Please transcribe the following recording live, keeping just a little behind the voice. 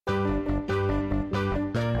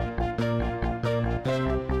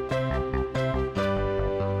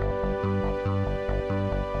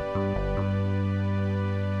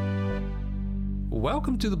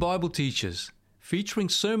Welcome to the Bible Teachers, featuring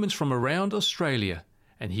sermons from around Australia.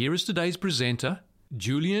 And here is today's presenter,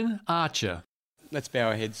 Julian Archer. Let's bow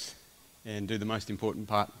our heads and do the most important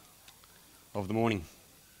part of the morning.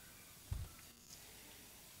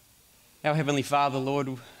 Our Heavenly Father, Lord,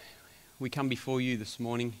 we come before you this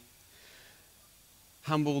morning,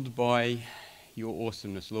 humbled by your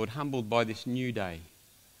awesomeness, Lord, humbled by this new day,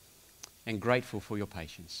 and grateful for your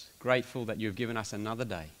patience, grateful that you have given us another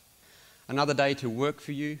day to work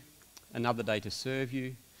for you, another day to serve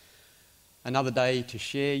you, another day to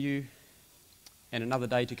share you, and another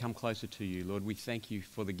day to come closer to you. Lord, we thank you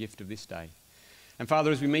for the gift of this day. And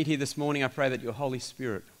Father, as we meet here this morning, I pray that your Holy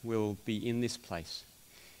Spirit will be in this place,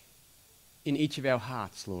 in each of our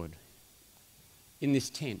hearts, Lord, in this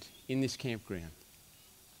tent, in this campground.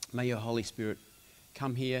 May your Holy Spirit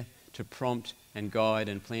come here to prompt and guide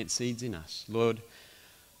and plant seeds in us. Lord,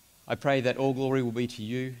 I pray that all glory will be to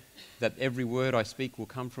you, that every word I speak will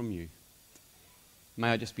come from you.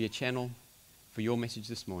 May I just be a channel for your message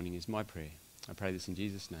this morning is my prayer. I pray this in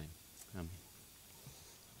Jesus' name. Amen.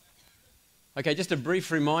 Okay, just a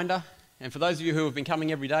brief reminder, and for those of you who have been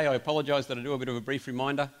coming every day, I apologise that I do a bit of a brief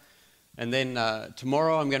reminder. And then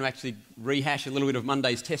tomorrow I'm going to actually rehash a little bit of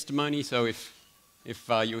Monday's testimony, so if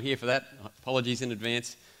you're here for that, apologies in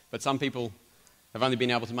advance. But some people have only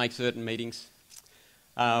been able to make certain meetings.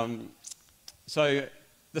 So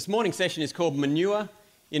this morning's session is called Manure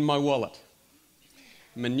in My Wallet.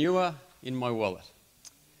 Manure in My Wallet.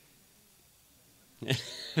 Thank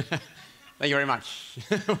you very much.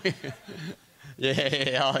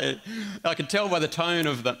 Yeah, I could tell by the tone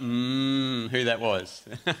of the who that was.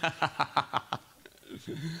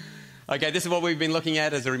 Okay, this is what we've been looking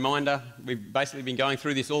at as a reminder. We've basically been going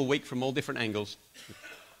through this all week from all different angles.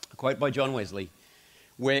 A quote by John Wesley: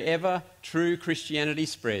 "Wherever true Christianity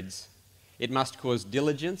spreads, it must cause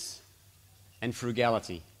diligence and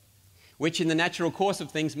frugality, which in the natural course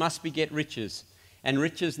of things must beget riches, and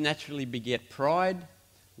riches naturally beget pride,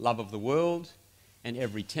 love of the world, and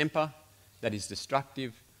every temper that is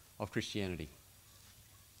destructive of Christianity."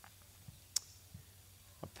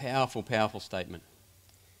 A powerful, powerful statement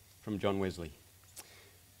from John Wesley.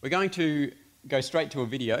 We're going to go straight to a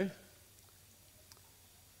video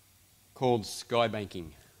called Sky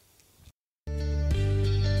Banking.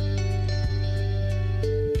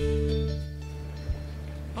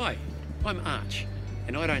 Hi, I'm Arch,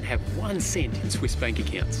 and I don't have 1 cent in Swiss bank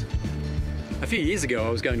accounts. A few years ago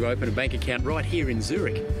I was going to open a bank account right here in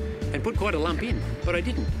Zurich and put quite a lump in, but I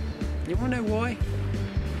didn't. You want to know why?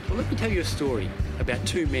 Well, let me tell you a story about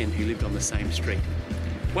 2 men who lived on the same street.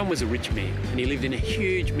 One was a rich man, and he lived in a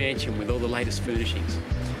huge mansion with all the latest furnishings.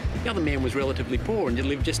 The other man was relatively poor and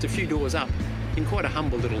lived just a few doors up in quite a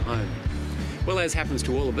humble little home. Well, as happens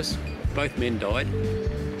to all of us, both men died,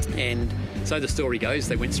 and so the story goes,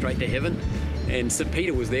 they went straight to heaven, and St.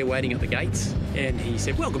 Peter was there waiting at the gates, and he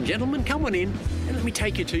said, "Welcome, gentlemen, come on in, and let me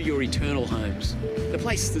take you to your eternal homes, the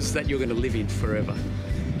places that you're going to live in forever."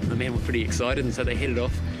 And the men were pretty excited, and so they headed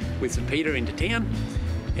off with St. Peter into town,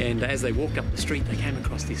 and as they walked up the street, they came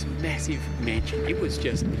across this massive mansion. It was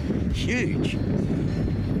just huge.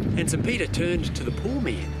 And St. Peter turned to the poor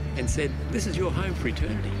man and said, "This is your home for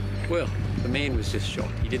eternity." Well, the man was just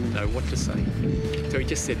shocked. He didn't know what to say. So he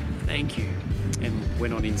just said, "Thank you," and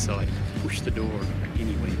went on inside, pushed the door, and in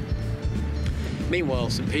he went. Meanwhile,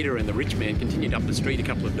 St. Peter and the rich man continued up the street a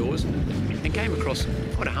couple of doors and came across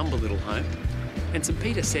quite a humble little home. And St.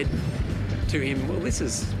 Peter said to him, "Well, this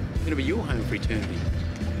is going to be your home for eternity."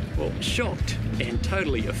 Well, shocked and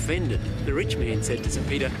totally offended, the rich man said to St.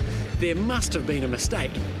 Peter, "There must have been a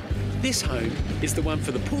mistake. This home is the one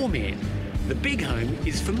for the poor man. The big home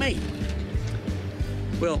is for me."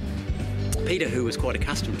 Well, Peter, who was quite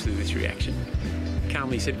accustomed to this reaction,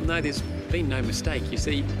 calmly said, "No, there's been no mistake. You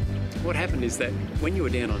see, what happened is that when you were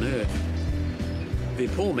down on earth, the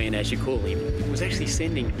poor man, as you call him, was actually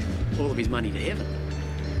sending all of his money to heaven.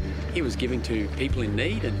 He was giving to people in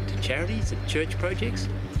need and to charities and church projects,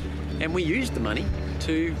 and we used the money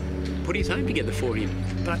to put his home together for him.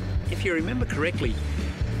 But if you remember correctly,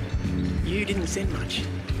 you didn't send much.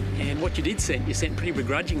 And what you did send, you sent pretty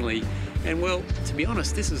begrudgingly. And well, to be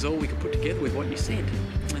honest, this is all we could put together with what you sent.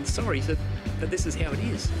 And sorry, but this is how it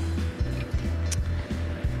is."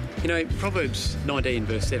 You know, Proverbs 19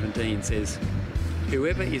 verse 17 says,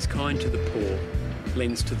 "Whoever is kind to the poor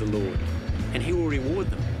lends to the Lord, and he will reward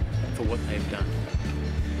them for what they've done."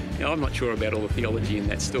 Now, I'm not sure about all the theology in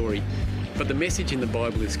that story, but the message in the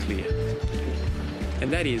Bible is clear.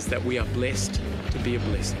 And that is that we are blessed to be a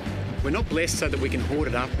blessing. We're not blessed so that we can hoard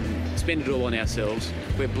it up and spend it all on ourselves.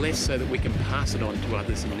 We're blessed so that we can pass it on to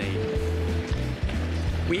others in need.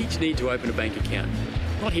 We each need to open a bank account,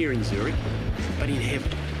 Not here in Zurich, but in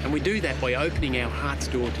heaven. And we do that by opening our heart's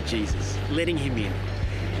door to Jesus, letting him in.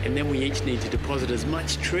 And then we each need to deposit as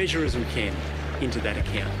much treasure as we can into that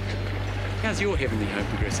account. How's your heavenly home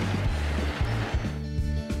progressing?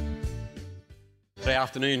 Today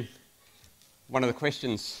afternoon, one of the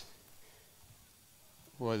questions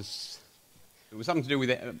was something to do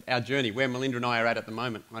with our journey, where Melinda and I are at the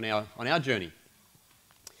moment on our journey.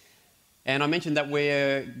 And I mentioned that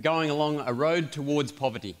we're going along a road towards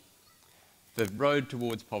poverty. The road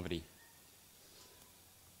towards poverty.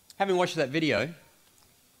 Having watched that video,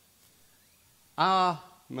 are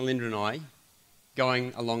Melinda and I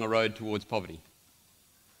going along a road towards poverty?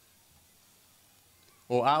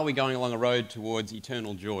 Or are we going along a road towards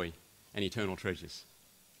eternal joy and eternal treasures?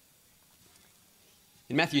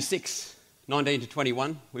 In Matthew 6, 19 to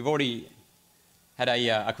 21, we've already had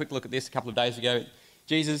a quick look at this a couple of days ago.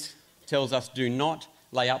 Jesus tells us, "Do not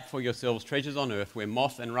lay up for yourselves treasures on earth where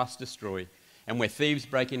moth and rust destroy and where thieves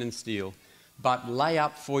break in and steal, but lay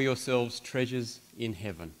up for yourselves treasures in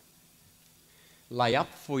heaven." Lay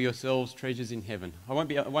up for yourselves treasures in heaven. I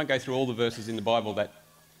won't go through all the verses in the Bible that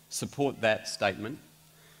support that statement,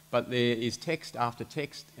 but there is text after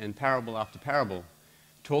text and parable after parable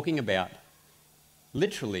talking about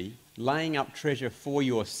literally laying up treasure for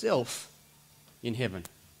yourself in heaven.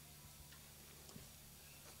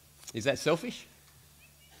 Is that selfish?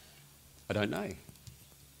 I don't know.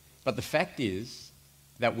 But the fact is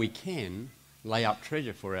that we can lay up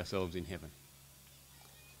treasure for ourselves in heaven.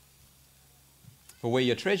 For where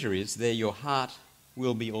your treasure is, there your heart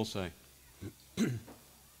will be also.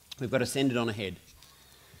 We've got to send it on ahead.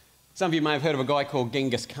 Some of you may have heard of a guy called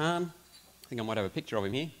Genghis Khan. I think I might have a picture of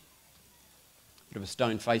him here. Bit of a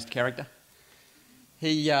stone-faced character.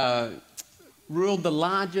 He ruled the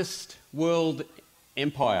largest world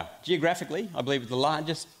empire. Geographically, I believe it's the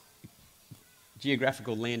largest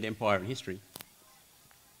geographical land empire in history.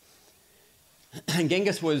 And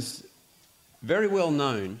Genghis was very well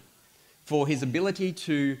known for his ability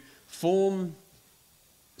to form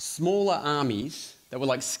smaller armies that were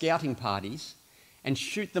like scouting parties and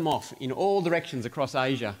shoot them off in all directions across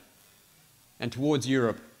Asia and towards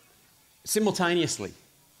Europe simultaneously.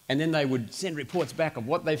 And then they would send reports back of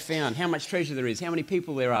what they've found, how much treasure there is, how many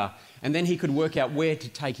people there are, and then he could work out where to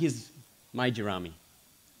take his major army.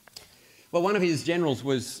 Well, one of his generals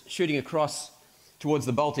was shooting across towards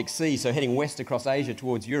the Baltic Sea, so heading west across Asia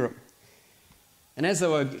towards Europe. And as they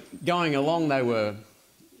were going along, they were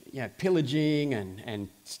pillaging and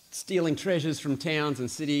stealing treasures from towns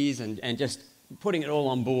and cities and just putting it all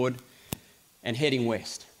on board and heading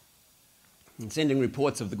west and sending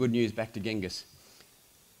reports of the good news back to Genghis.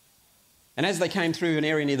 And as they came through an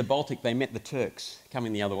area near the Baltic, they met the Turks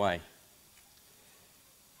coming the other way.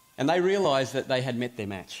 And they realised that they had met their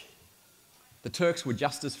match. The Turks were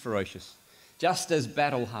just as ferocious, just as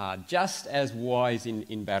battle-hard, just as wise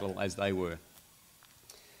in battle as they were.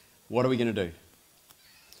 What are we going to do?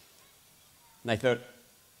 And they thought,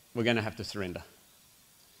 we're going to have to surrender.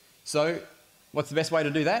 So, what's the best way to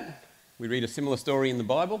do that? We read a similar story in the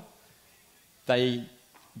Bible. They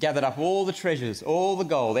gathered up all the treasures, all the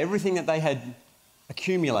gold, everything that they had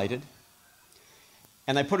accumulated,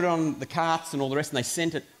 and they put it on the carts and all the rest, and they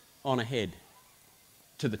sent it on ahead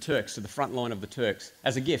to the Turks, to the front line of the Turks,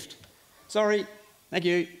 as a gift. Sorry, thank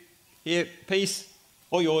you, here, peace,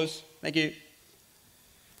 all yours, thank you.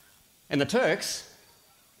 And the Turks,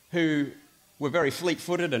 who were very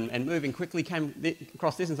fleet-footed and moving quickly, came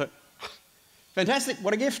across this and thought, fantastic,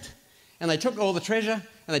 what a gift. And they took all the treasure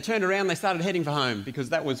and they turned around and they started heading for home because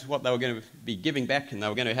that was what they were going to be giving back, and they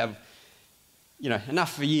were going to have,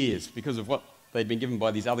 enough for years because of what they'd been given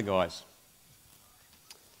by these other guys.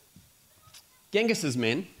 Genghis's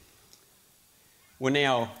men were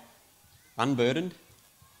now unburdened,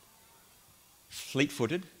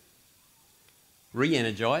 fleet-footed,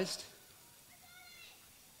 re-energised,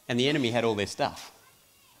 and the enemy had all their stuff.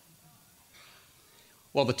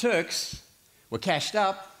 While the Turks were cashed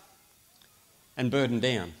up and burdened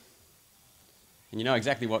down. And you know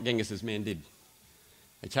exactly what Genghis's men did.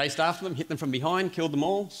 They chased after them, hit them from behind, killed them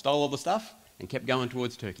all, stole all the stuff, and kept going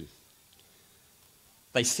towards Turkey.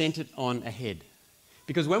 They sent it on ahead.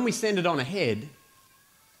 Because when we send it on ahead,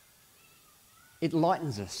 it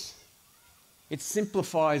lightens us. It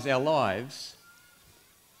simplifies our lives.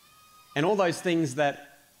 And all those things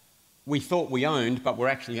that we thought we owned but were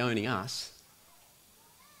actually owning us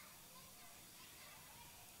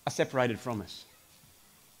are separated from us.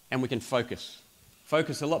 And we can focus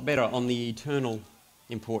a lot better on the eternally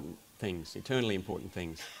important things.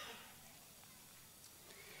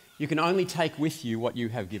 You can only take with you what you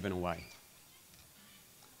have given away.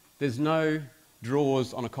 There's no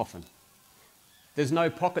drawers on a coffin. There's no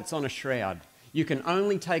pockets on a shroud. You can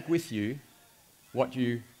only take with you what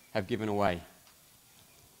you have given away.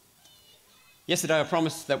 Yesterday I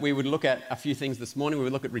promised that we would look at a few things this morning. We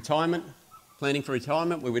would look at retirement, planning for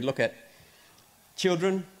retirement. We would look at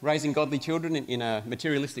children, raising godly children in a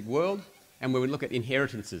materialistic world. And we would look at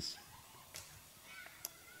inheritances.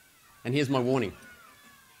 And here's my warning.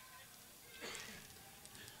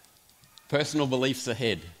 Personal beliefs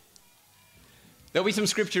ahead. There'll be some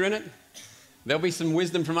scripture in it. There'll be some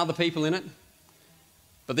wisdom from other people in it.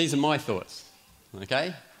 But these are my thoughts,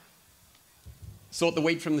 okay? Sort the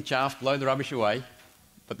wheat from the chaff, blow the rubbish away.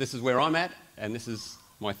 But this is where I'm at, and this is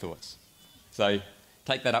my thoughts. So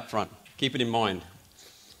take that up front. Keep it in mind.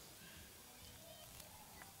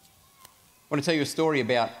 I want to tell you a story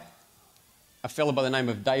about a fellow by the name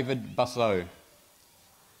of David Bussow.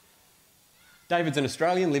 David's an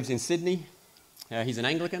Australian, lives in Sydney. He's an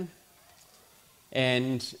Anglican.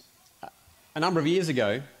 And a number of years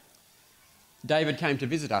ago, David came to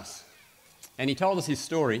visit us. And he told us his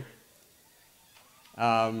story.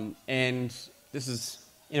 And this is,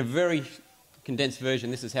 in a very condensed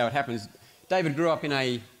version, this is how it happens. David grew up in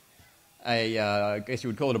I guess you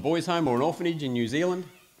would call it a boys' home or an orphanage in New Zealand.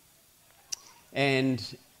 And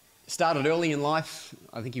started early in life.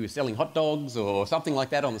 I think he was selling hot dogs or something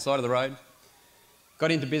like that on the side of the road.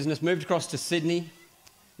 Got into business, moved across to Sydney,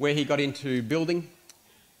 where he got into building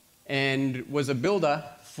and was a builder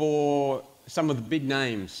for some of the big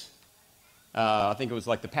names. I think it was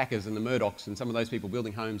like the Packers and the Murdochs and some of those people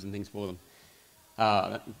building homes and things for them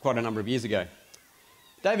quite a number of years ago.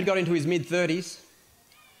 David got into his mid-30s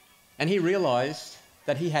and he realised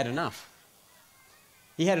that he had enough.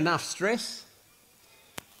 He had enough stress,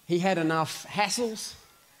 he had enough hassles,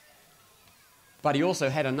 but he also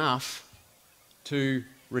had enough to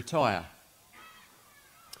retire.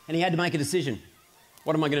 And he had to make a decision.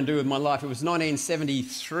 What am I going to do with my life? It was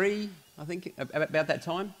 1973, I think, about that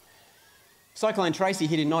time. Cyclone Tracy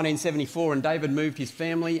hit in 1974 and David moved his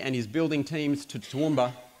family and his building teams to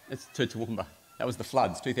Toowoomba. That was the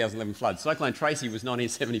floods, 2011 floods. Cyclone Tracy was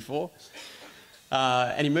 1974.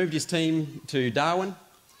 And he moved his team to Darwin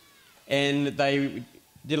and they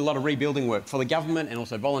did a lot of rebuilding work for the government and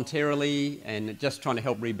also voluntarily and just trying to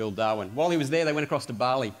help rebuild Darwin. While he was there, they went across to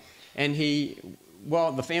Bali and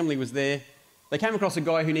while the family was there, they came across a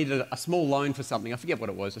guy who needed a small loan for something. I forget what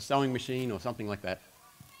it was, a sewing machine or something like that.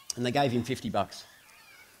 And they gave him $50.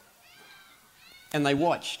 And they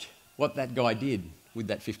watched what that guy did with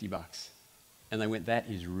that $50. And they went, that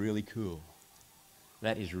is really cool.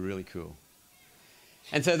 That is really cool.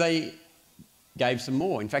 And so they gave some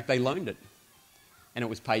more. In fact, they loaned it. And it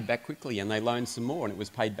was paid back quickly. And they loaned some more. And it was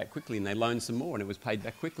paid back quickly. And they loaned some more. And it was paid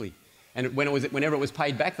back quickly. And whenever it was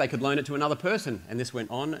paid back, they could loan it to another person. And this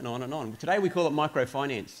went on and on and on. Today we call it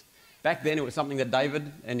microfinance. Back then it was something that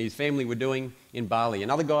David and his family were doing in Bali.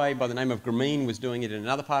 Another guy by the name of Grameen was doing it in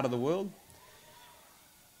another part of the world.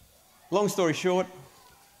 Long story short,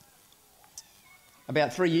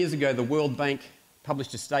 about 3 years ago the World Bank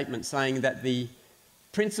published a statement saying that the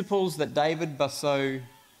principles that David Bussow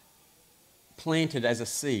planted as a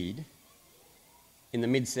seed in the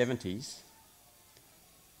mid-70s,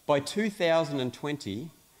 by 2020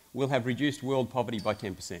 will have reduced world poverty by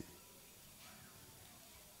 10%.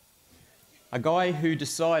 A guy who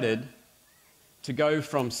decided to go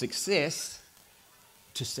from success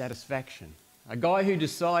to satisfaction. A guy who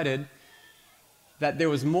decided that there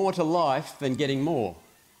was more to life than getting more.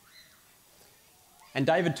 And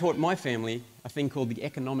David taught my family a thing called the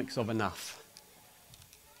economics of enough.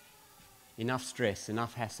 Enough stress,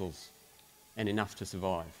 enough hassles, and enough to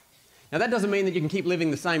survive. Now that doesn't mean that you can keep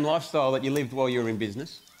living the same lifestyle that you lived while you were in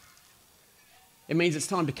business. It means it's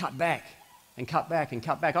time to cut back and cut back and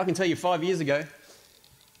cut back. I can tell you 5 years ago,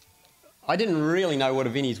 I didn't really know what a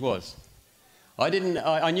Vinnie's was. I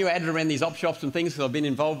knew ADRA ran these op shops and things because I've been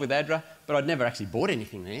involved with ADRA, but I'd never actually bought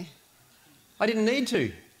anything there. I didn't need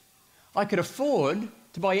to. I could afford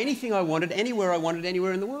to buy anything I wanted, anywhere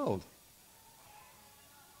in the world.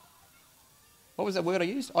 What was that word I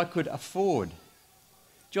used? I could afford.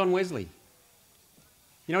 John Wesley.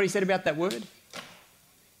 You know what he said about that word?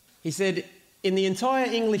 He said, in the entire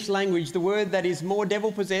English language, the word that is more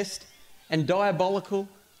devil-possessed and diabolical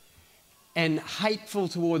and hateful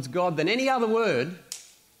towards God than any other word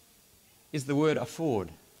is the word afford.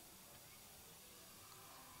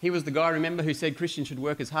 He was the guy, remember, who said Christians should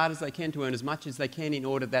work as hard as they can to earn as much as they can in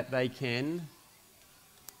order that they can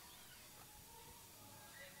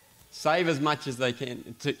save as much as they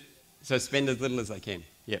can, so spend as little as they can.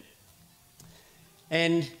 Yep.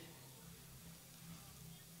 And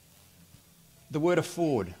the word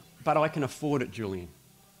afford. but I can afford it, Julian.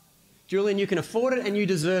 Julian, you can afford it and you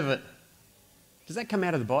deserve it. Does that come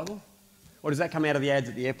out of the Bible? Or does that come out of the ads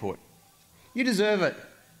at the airport? You deserve it.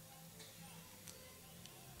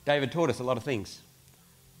 David taught us a lot of things.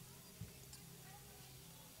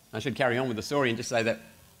 I should carry on with the story and just say that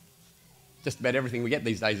just about everything we get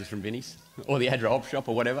these days is from Vinnie's or the Adra Op Shop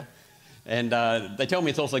or whatever. And they tell me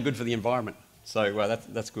it's also good for the environment. So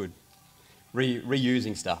that's good.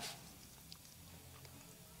 Reusing stuff.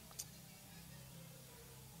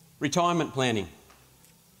 Retirement planning.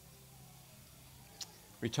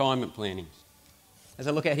 Retirement planning. As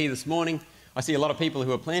I look out here this morning, I see a lot of people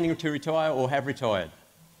who are planning to retire or have retired.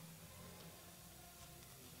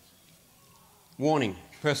 Warning,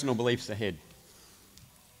 personal beliefs ahead.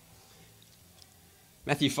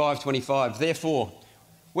 Matthew 5:25. Therefore,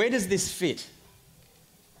 where does this fit?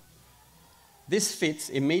 This fits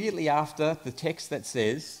immediately after the text that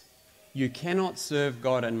says, you cannot serve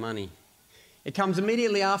God and money. It comes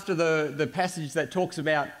immediately after the passage that talks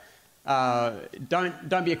about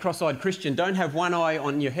don't be a cross-eyed Christian. Don't have one eye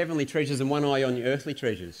on your heavenly treasures and one eye on your earthly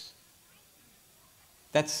treasures.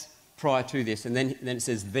 That's prior to this. And then it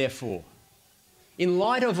says, therefore. In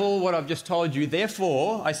light of all what I've just told you,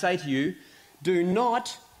 therefore, I say to you, do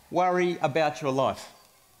not worry about your life.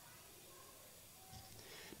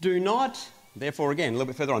 Do not, therefore again, a little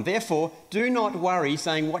bit further on, therefore, do not worry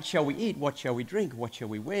saying, what shall we eat? What shall we drink? What shall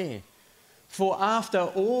we wear? For after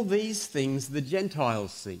all these things the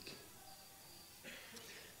Gentiles seek.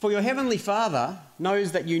 For your heavenly Father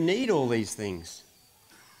knows that you need all these things.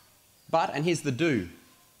 But, and here's the do,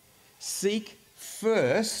 seek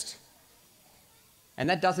first, and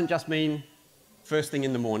that doesn't just mean first thing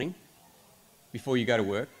in the morning, before you go to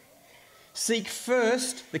work. Seek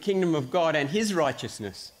first the kingdom of God and his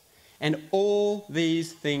righteousness, and all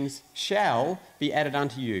these things shall be added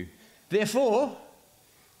unto you. Therefore,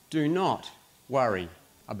 do not worry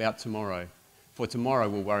about tomorrow, for tomorrow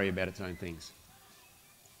will worry about its own things.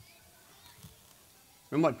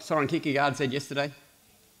 Remember what Soren Kierkegaard said yesterday?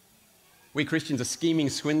 We Christians are scheming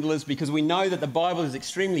swindlers because we know that the Bible is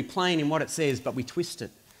extremely plain in what it says, but we twist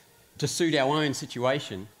it to suit our own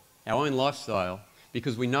situation, our own lifestyle,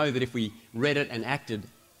 because we know that if we read it and acted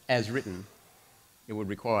as written, it would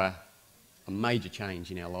require a major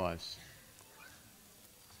change in our lives.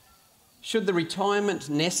 Should the retirement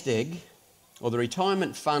nest egg or the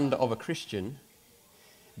retirement fund of a Christian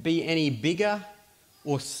be any bigger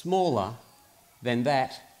or smaller than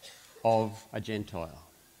that of a Gentile,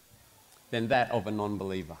 than that of a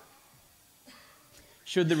non-believer?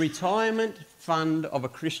 Should the retirement fund of a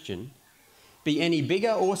Christian be any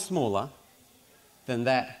bigger or smaller than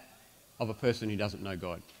that of a person who doesn't know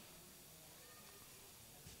God?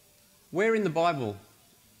 Where in the Bible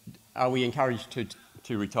are we encouraged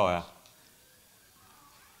to retire?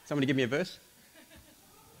 Somebody give me a verse.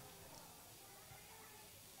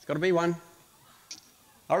 It's got to be one.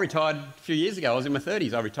 I retired a few years ago. I was in my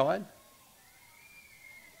 30s. I retired.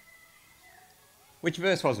 Which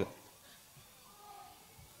verse was it?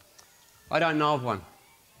 I don't know of one.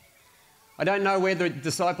 I don't know where the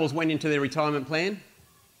disciples went into their retirement plan.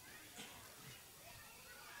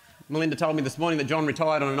 Melinda told me this morning that John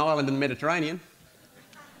retired on an island in the Mediterranean.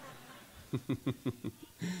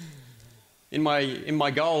 In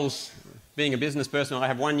my goals, being a business person, I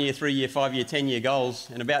have 1 year, 3 year, 5 year, 10 year goals.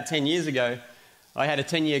 And about 10 years ago, I had a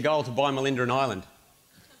 10-year goal to buy Melinda an island.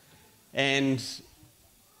 And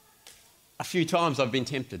a few times I've been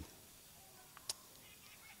tempted.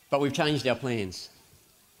 But we've changed our plans.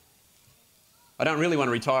 I don't really want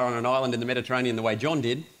to retire on an island in the Mediterranean the way John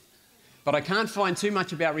did, but I can't find too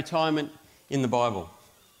much about retirement in the Bible.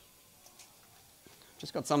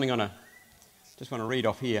 Just got something just want to read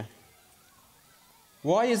off here.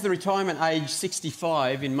 Why is the retirement age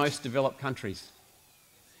 65 in most developed countries?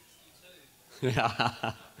 62.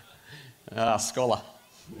 Scholar.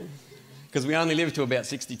 Because we only live to about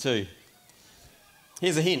 62.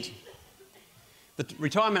 Here's a hint. The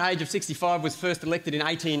retirement age of 65 was first elected in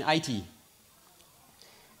 1880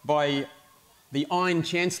 by the Iron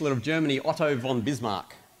Chancellor of Germany, Otto von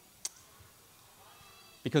Bismarck,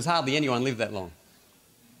 because hardly anyone lived that long.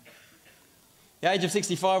 The age of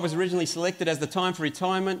 65 was originally selected as the time for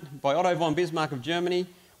retirement by Otto von Bismarck of Germany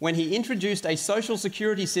when he introduced a social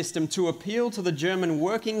security system to appeal to the German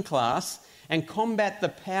working class and combat the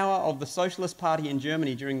power of the Socialist Party in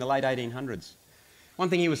Germany during the late 1800s. One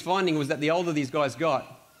thing he was finding was that the older these guys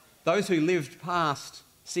got, those who lived past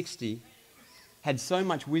 60 had so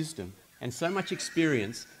much wisdom and so much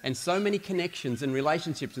experience and so many connections and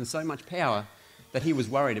relationships and so much power that he was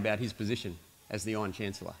worried about his position as the Iron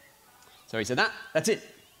Chancellor. So he said, that's it.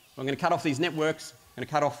 I'm going to cut off these networks. and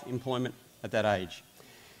cut off employment at that age.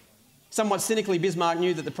 Somewhat cynically, Bismarck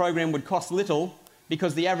knew that the program would cost little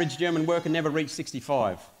because the average German worker never reached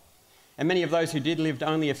 65, and many of those who did lived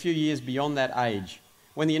only a few years beyond that age.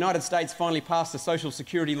 When the United States finally passed the Social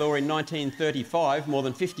Security law in 1935, more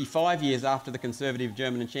than 55 years after the conservative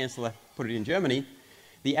German Chancellor put it in Germany,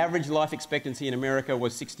 the average life expectancy in America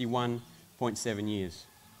was 61.7 years.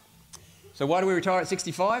 So why do we retire at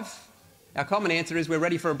 65? Our common answer is we're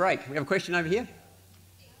ready for a break. We have a question over here.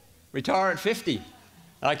 Retire at 50.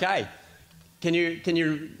 Okay. Can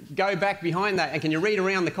you go back behind that and can you read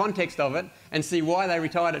around the context of it and see why they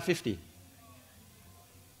retired at 50?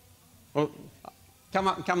 Well,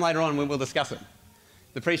 come later on, we'll discuss it.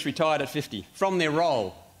 The priests retired at 50 from their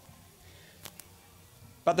role.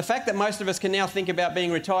 But the fact that most of us can now think about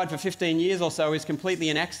being retired for 15 years or so is completely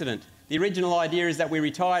an accident. The original idea is that we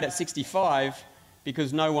retired at 65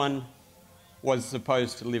 because no one was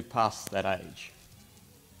supposed to live past that age.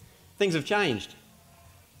 Things have changed.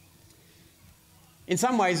 In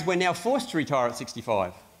some ways, we're now forced to retire at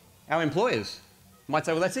 65. Our employers might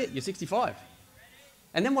say, well, that's it, you're 65.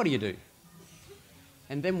 And then what do you do?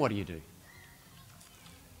 And then what do you do?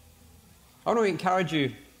 I want to encourage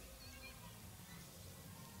you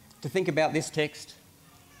to think about this text,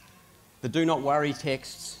 the do not worry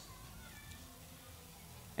texts,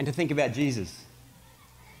 and to think about Jesus.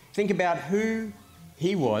 Think about who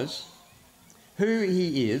he was, who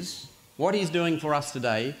he is, what he's doing for us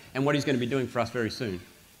today, and what he's going to be doing for us very soon.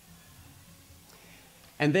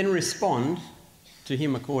 And then respond to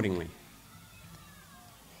him accordingly.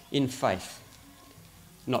 In faith,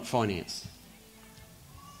 not finance.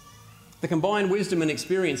 The combined wisdom and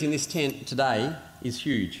experience in this tent today is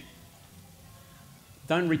huge.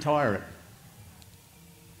 Don't retire it.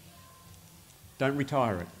 Don't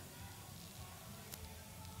retire it.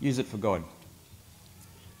 Use it for God.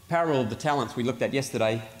 Parable of the talents we looked at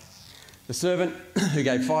yesterday. The servant who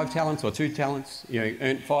gave 5 talents or 2 talents,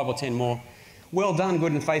 earned 5 or 10 more. Well done,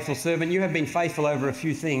 good and faithful servant. You have been faithful over a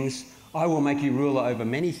few things. I will make you ruler over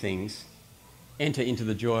many things. Enter into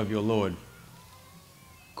the joy of your Lord.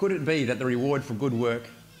 Could it be that the reward for good work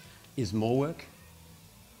is more work,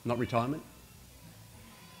 not retirement?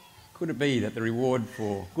 Could it be that the reward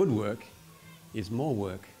for good work is more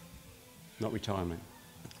work, not retirement?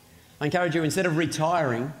 I encourage you, instead of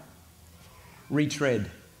retiring, retread.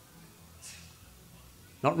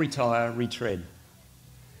 Not retire, retread.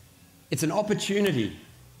 It's an opportunity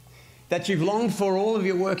that you've longed for all of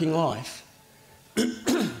your working life,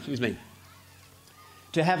 excuse me,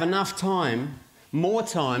 to have enough time, more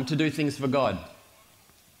time to do things for God.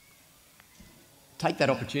 Take that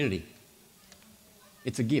opportunity.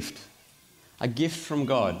 It's a gift from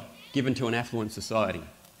God given to an affluent society.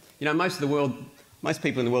 Most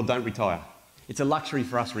people in the world don't retire. It's a luxury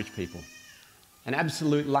for us rich people. An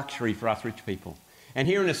absolute luxury for us rich people. And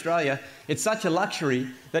here in Australia, it's such a luxury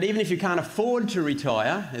that even if you can't afford to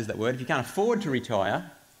retire, there's that word, if you can't afford to retire,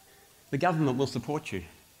 the government will support you.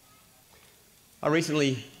 I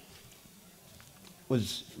recently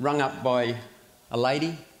was rung up by a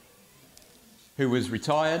lady who was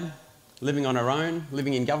retired, living on her own,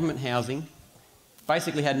 living in government housing,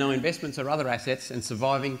 basically had no investments or other assets and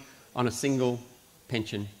surviving on a single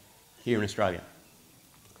pension here in Australia.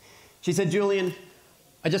 She said, Julian,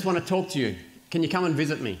 I just want to talk to you. Can you come and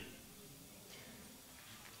visit me?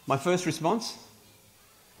 My first response,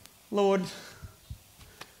 Lord,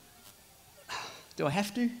 do I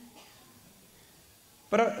have to?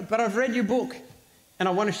 But I've read your book and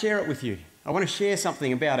I want to share it with you. I want to share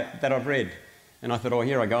something about it that I've read. And I thought, oh,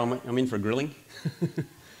 here I go, I'm in for a grilling.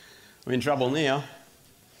 I'm in trouble now.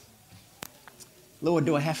 Lord,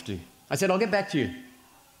 do I have to? I said, I'll get back to you.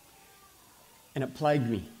 And it plagued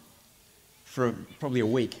me for probably a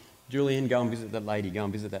week. Julian, go and visit that lady, go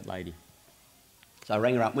and visit that lady. So I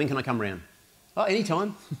rang her up, when can I come round? Oh,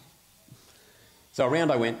 anytime. So around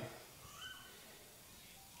I went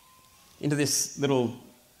into this little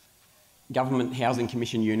government housing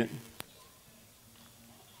commission unit,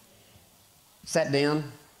 sat down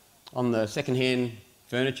on the second-hand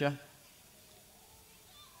furniture,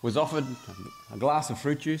 was offered a glass of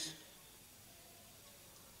fruit juice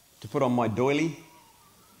to put on my doily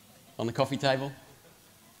on the coffee table.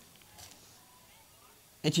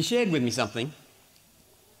 And she shared with me something.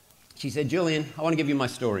 She said, Julian, I want to give you my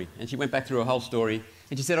story. And she went back through her whole story.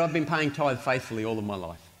 And she said, I've been paying tithe faithfully all of my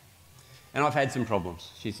life. And I've had some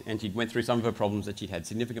problems. And she went through some of her problems that she'd had,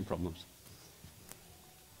 significant problems.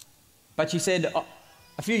 But she said,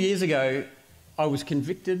 a few years ago, I was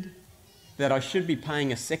convicted that I should be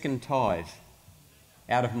paying a second tithe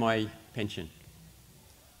out of my pension.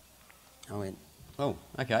 I went, oh,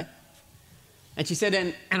 okay. And she said,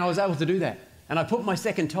 and I was able to do that. And I put my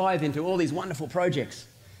second tithe into all these wonderful projects.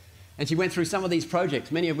 And she went through some of these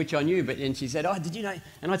projects, many of which I knew, and she said, oh, did you know?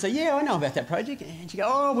 And I'd say, yeah, I know about that project. And she'd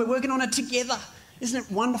go, oh, we're working on it together. Isn't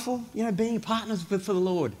it wonderful, being partners for the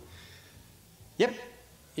Lord? Yep.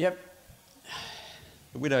 The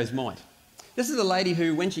widow's mite. This is a lady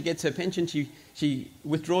who, when she gets her pension, she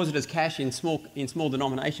withdraws it as cash in small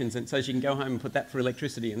denominations, and so she can go home and put that for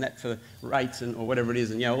electricity and that for rates or whatever it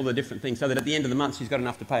is, and all the different things, so that at the end of the month she's got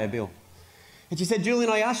enough to pay a bill. And she said,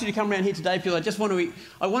 Julian, I asked you to come around here today because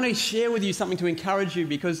I want to share with you something to encourage you,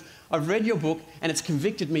 because I've read your book and it's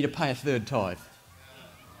convicted me to pay a third tithe.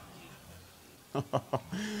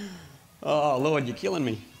 Oh, Lord, you're killing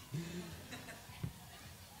me.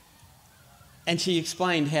 And she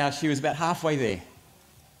explained how she was about halfway there.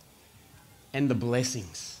 And the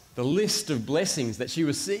blessings, the list of blessings that she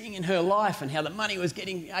was seeing in her life, and how the money was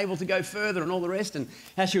getting able to go further and all the rest, and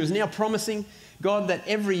how she was now promising God that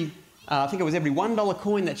I think it was every $1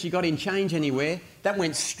 coin that she got in change anywhere, that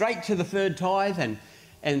went straight to the third tithe,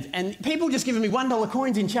 and people just giving me $1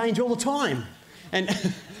 coins in change all the time. And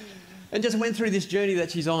and just went through this journey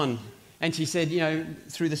that she's on. And she said,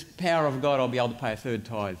 through this power of God, I'll be able to pay a third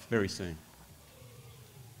tithe very soon.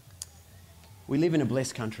 We live in a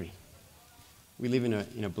blessed country. We live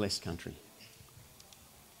in a blessed country.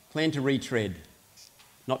 Plan to retread,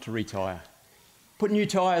 not to retire. Put new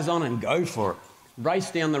tyres on and go for it.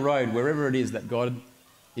 Race down the road wherever it is that God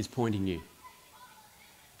is pointing you.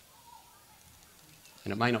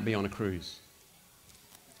 And it may not be on a cruise.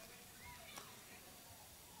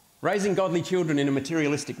 Raising godly children in a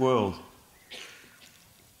materialistic world.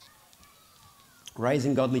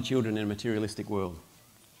 Raising godly children in a materialistic world.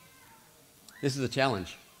 This is a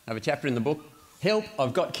challenge. I have a chapter in the book, Help,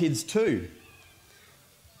 I've Got Kids Too.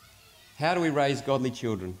 How do we raise godly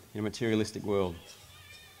children in a materialistic world?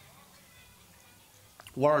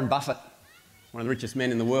 Warren Buffett, one of the richest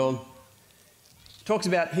men in the world, talks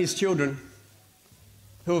about his children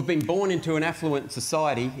who have been born into an affluent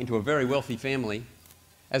society, into a very wealthy family,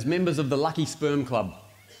 as members of the Lucky Sperm Club.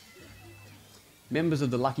 Members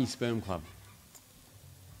of the Lucky Sperm Club.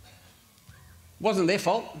 Wasn't their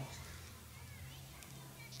fault.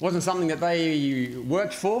 Wasn't something that they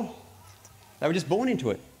worked for. They were just born into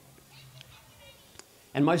it.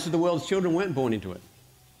 And most of the world's children weren't born into it.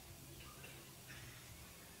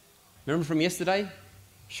 Remember from yesterday?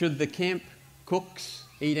 Should the camp cooks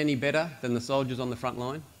eat any better than the soldiers on the front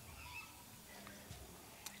line?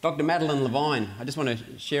 Dr. Madeline Levine, I just want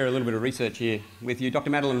to share a little bit of research here with you. Dr.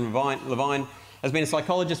 Madeline Levine has been a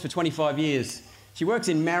psychologist for 25 years. She works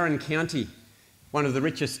in Marin County, one of the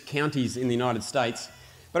richest counties in the United States.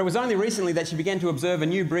 But it was only recently that she began to observe a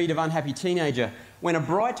new breed of unhappy teenager when a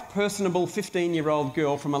bright, personable 15-year-old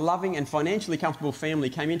girl from a loving and financially comfortable family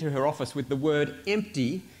came into her office with the word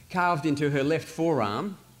empty carved into her left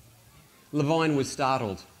forearm. Levine was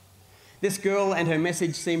startled. This girl and her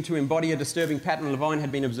message seemed to embody a disturbing pattern Levine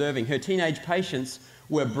had been observing. Her teenage patients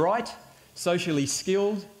were bright, socially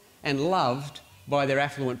skilled, and loved by their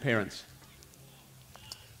affluent parents.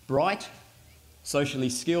 Bright, socially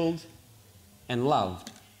skilled, and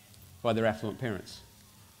loved by their affluent parents.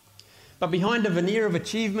 But behind a veneer of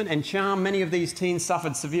achievement and charm, many of these teens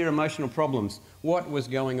suffered severe emotional problems. What was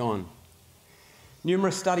going on?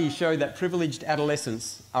 Numerous studies show that privileged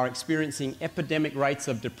adolescents are experiencing epidemic rates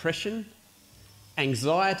of depression,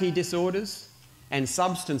 anxiety disorders, and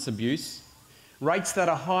substance abuse, rates that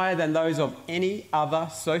are higher than those of any other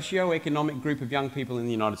socio-economic group of young people in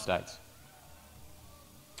the United States.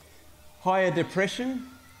 Higher depression,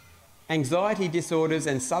 anxiety disorders,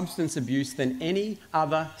 and substance abuse than any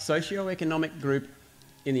other socio-economic group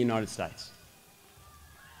in the United States.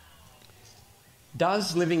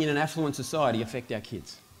 Does living in an affluent society affect our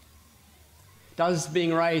kids? Does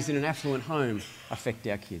being raised in an affluent home affect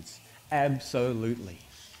our kids? Absolutely.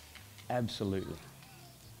 Absolutely.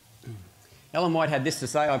 Ellen White had this to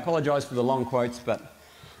say. I apologise for the long quotes, but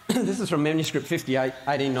this is from Manuscript 58,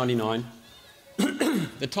 1899.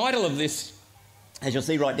 The title of this, as you'll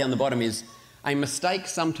see right down the bottom, is A Mistake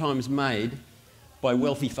Sometimes Made by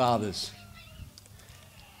Wealthy Fathers.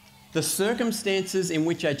 The circumstances in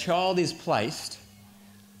which a child is placed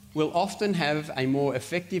will often have a more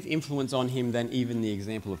effective influence on him than even the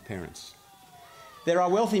example of parents. There are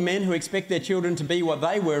wealthy men who expect their children to be what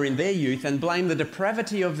they were in their youth and blame the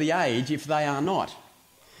depravity of the age if they are not.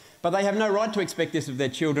 But they have no right to expect this of their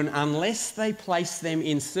children unless they place them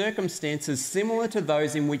in circumstances similar to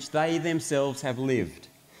those in which they themselves have lived.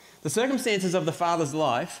 The circumstances of the father's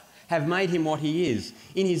life have made him what he is.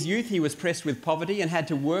 In his youth, he was pressed with poverty and had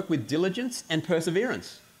to work with diligence and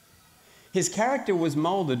perseverance. His character was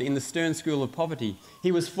moulded in the stern school of poverty.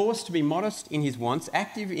 He was forced to be modest in his wants,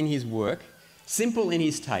 active in his work, simple in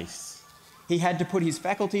his tastes. He had to put his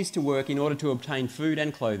faculties to work in order to obtain food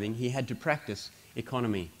and clothing. He had to practice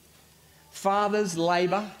economy. Fathers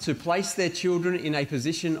labour to place their children in a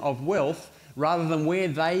position of wealth rather than where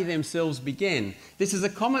they themselves began. This is a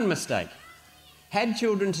common mistake. Had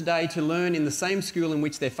children today to learn in the same school in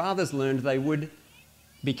which their fathers learned, they would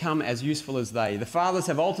become as useful as they. The fathers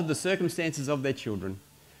have altered the circumstances of their children.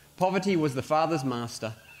 Poverty was the father's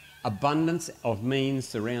master. Abundance of means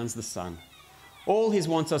surrounds the son. All his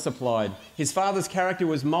wants are supplied. His father's character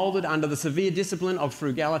was moulded under the severe discipline of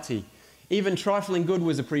frugality. Even trifling good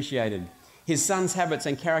was appreciated. His son's habits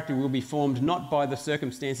and character will be formed not by the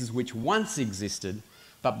circumstances which once existed,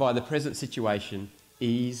 but by the present situation,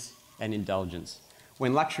 ease and indulgence.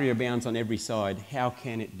 When luxury abounds on every side, how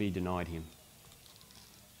can it be denied him?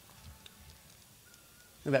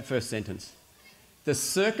 Look at that first sentence. The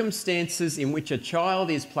circumstances in which a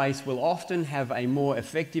child is placed will often have a more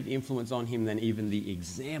effective influence on him than even the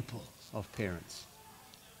example of parents.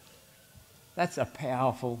 That's a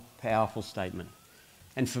powerful, powerful statement.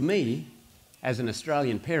 And for me, as an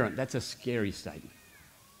Australian parent, that's a scary statement.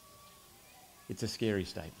 It's a scary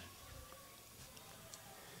statement.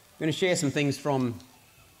 I'm going to share some things from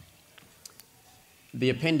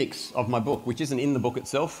the appendix of my book, which isn't in the book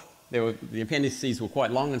itself. The appendices were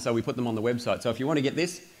quite long, and so we put them on the website. So if you want to get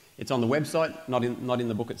this, it's on the website, not in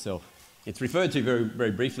the book itself. It's referred to very,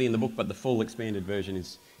 very briefly in the book, but the full expanded version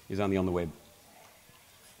is only on the web.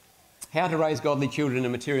 How to raise godly children in a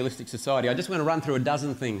materialistic society. I just want to run through a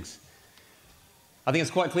dozen things. I think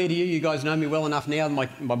it's quite clear to you. You guys know me well enough now. My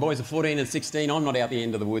boys are 14 and 16. I'm not out the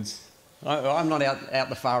end of the woods. I'm not out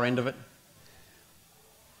the far end of it.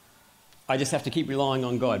 I just have to keep relying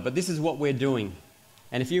on God. But this is what we're doing.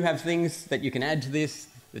 And if you have things that you can add to this,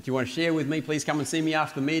 that you want to share with me, please come and see me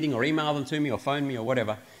after the meeting, or email them to me, or phone me, or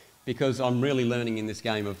whatever, because I'm really learning in this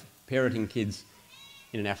game of parenting kids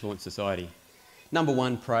in an affluent society. Number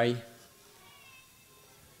one, pray.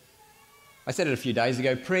 I said it a few days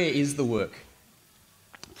ago, prayer is the work.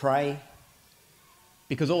 Pray,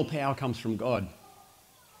 because all power comes from God.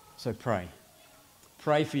 So pray.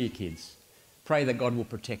 Pray for your kids. Pray that God will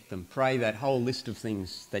protect them. Pray that whole list of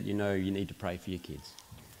things that you know you need to pray for your kids.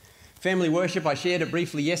 Family worship, I shared it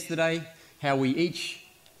briefly yesterday, how we each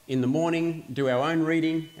in the morning do our own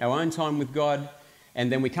reading, our own time with God,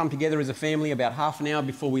 and then we come together as a family about half an hour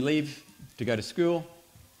before we leave to go to school,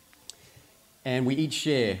 and we each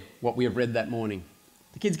share what we have read that morning.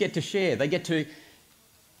 The kids get to share. They get to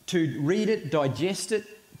read it, digest it,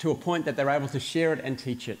 to a point that they're able to share it and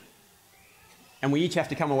teach it. And we each have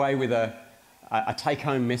to come away with a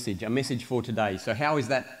take-home message, a message for today. So how is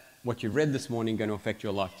that, what you've read this morning, going to affect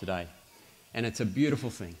your life today? And it's a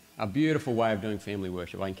beautiful thing, a beautiful way of doing family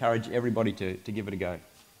worship. I encourage everybody to give it a go.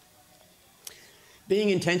 Being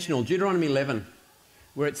intentional, Deuteronomy 11,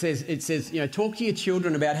 where it says, talk to your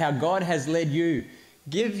children about how God has led you.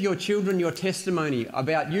 Give your children your testimony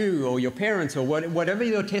about you or your parents or whatever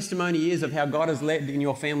your testimony is of how God has led in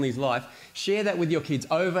your family's life. Share that with your kids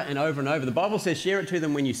over and over and over. The Bible says share it to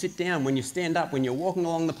them when you sit down, when you stand up, when you're walking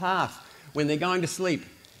along the path, when they're going to sleep.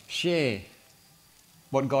 Share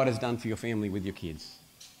what God has done for your family with your kids.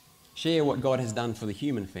 Share what God has done for the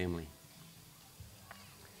human family.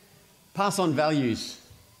 Pass on values.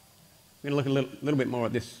 We're going to look a little bit more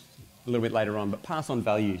at this a little bit later on, but pass on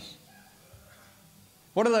values.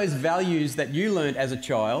 What are those values that you learned as a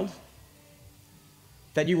child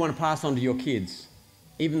that you want to pass on to your kids,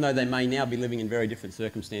 even though they may now be living in very different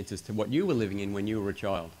circumstances to what you were living in when you were a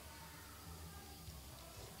child?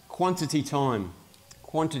 Quantity time.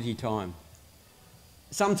 Quantity time.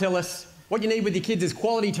 Some tell us what you need with your kids is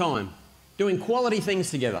quality time, doing quality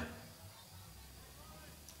things together.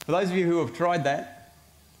 For those of you who have tried that,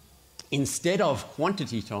 instead of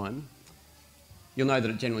quantity time, you'll know that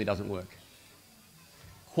it generally doesn't work.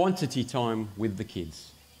 Quantity time with the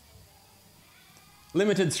kids.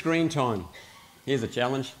 Limited screen time. Here's a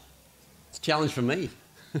challenge. It's a challenge for me.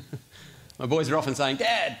 My boys are often saying,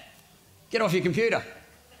 "Dad, get off your computer."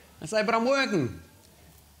 I say, "But I'm working."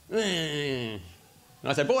 And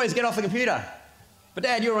I say, "Boys, get off the computer." "But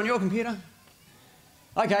Dad, you're on your computer."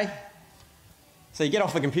 Okay. So you get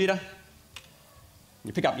off the computer,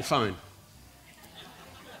 you pick up your phone.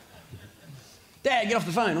 "Dad, get off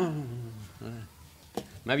the phone."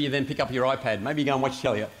 Maybe you then pick up your iPad. Maybe you go and watch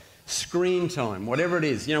telly. Screen time, whatever it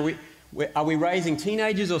is. Are we raising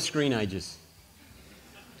teenagers or screenagers?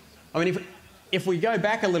 I mean, if we go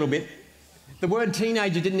back a little bit, the word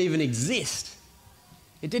teenager didn't even exist.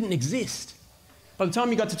 It didn't exist. By the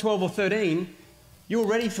time you got to 12 or 13, You were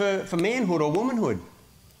ready for manhood or womanhood.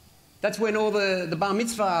 That's when all the bar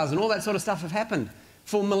mitzvahs and all that sort of stuff have happened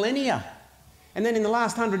for millennia. And then in the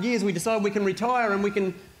last 100 years, we decide we can retire and we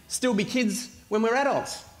can still be kids when we're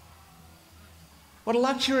adults. What a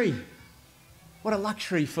luxury. What a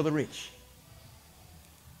luxury for the rich.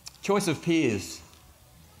 Choice of peers.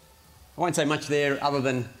 I won't say much there other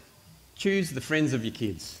than choose the friends of your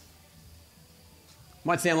kids.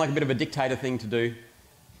 Might sound like a bit of a dictator thing to do.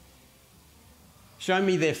 Show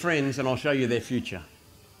me their friends and I'll show you their future.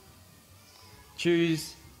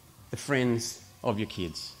 Choose the friends of your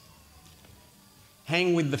kids.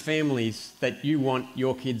 Hang with the families that you want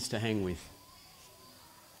your kids to hang with.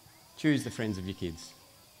 Choose the friends of your kids.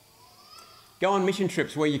 Go on mission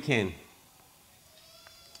trips where you can.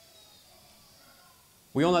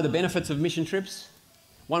 We all know the benefits of mission trips.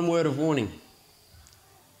 One word of warning.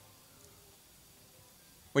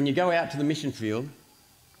 When you go out to the mission field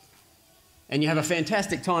and you have a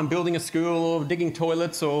fantastic time building a school or digging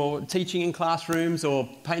toilets or teaching in classrooms or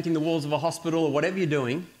painting the walls of a hospital or whatever you're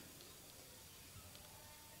doing,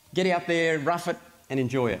 get out there, rough it and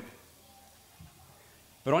enjoy it.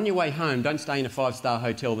 But on your way home, don't stay in a 5-star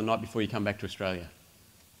hotel the night before you come back to Australia.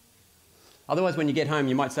 Otherwise, when you get home,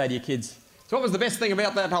 you might say to your kids, "So what was the best thing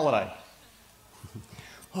about that holiday?"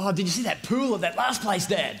 "Oh, did you see that pool at that last place,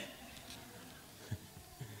 Dad?"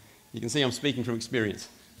 You can see I'm speaking from experience.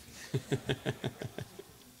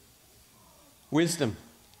 Wisdom.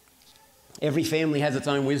 Every family has its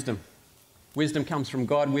own wisdom. Wisdom comes from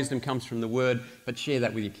God, wisdom comes from the Word, but share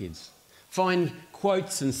that with your kids. Find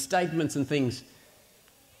quotes and statements and things.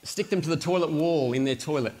 Stick them to the toilet wall in their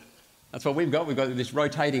toilet. That's what we've got. We've got this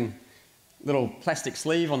rotating little plastic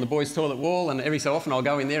sleeve on the boys' toilet wall, and every so often I'll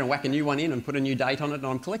go in there and whack a new one in and put a new date on it, and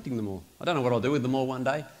I'm collecting them all. I don't know what I'll do with them all one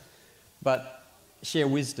day, but share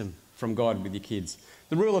wisdom from God with your kids.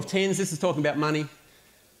 The rule of tens, this is talking about money.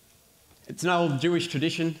 It's an old Jewish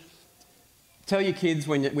tradition. Tell your kids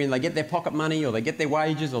when they get their pocket money or they get their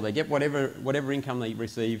wages or they get whatever income they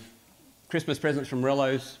receive, Christmas presents from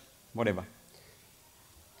Rellos, whatever.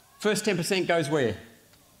 First 10% goes where?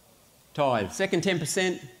 Tithe. Second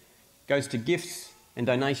 10% goes to gifts and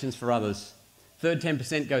donations for others. Third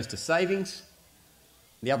 10% goes to savings.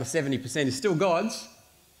 The other 70% is still God's,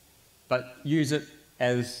 but use it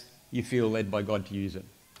as you feel led by God to use it.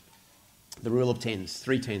 The rule of tens,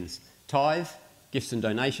 3 tens. Tithe, gifts and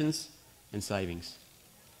donations, and savings.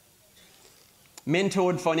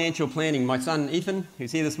 Mentored financial planning. My son Ethan,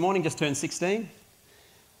 who's here this morning, just turned 16.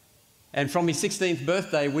 And from his 16th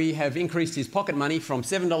birthday, we have increased his pocket money from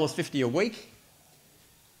 $7.50 a week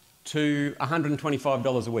to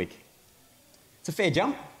 $125 a week. It's a fair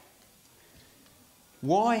jump.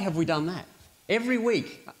 Why have we done that? Every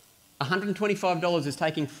week, $125 is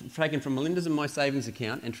taken from Melinda's and my savings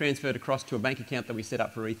account and transferred across to a bank account that we set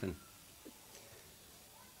up for Ethan.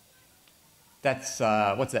 That's,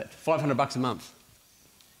 what's that, $500 a month.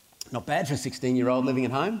 Not bad for a 16-year-old living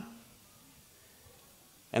at home.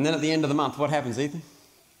 And then at the end of the month, what happens, Ethan?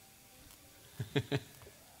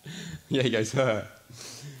 Yeah, he goes,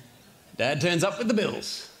 Dad turns up with the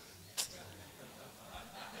bills.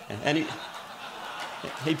 And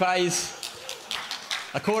he pays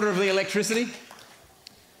a quarter of the electricity,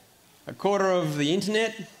 a quarter of the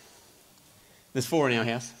internet. There's 4 in our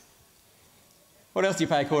house. What else do you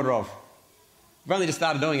pay a quarter of? We've only just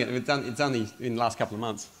started doing it. It's only in the last couple of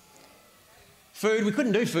months. Food, we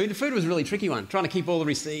couldn't do food. The food was a really tricky one, trying to keep all the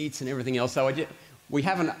receipts and everything else. So we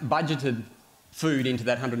haven't budgeted food into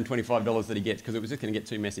that $125 that he gets because it was just going to get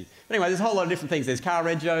too messy. But anyway, there's a whole lot of different things. There's car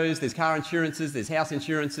regos, there's car insurances, there's house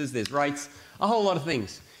insurances, there's rates, a whole lot of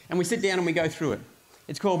things. And we sit down and we go through it.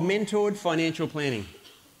 It's called mentored financial planning.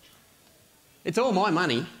 It's all my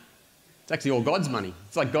money. It's actually all God's money.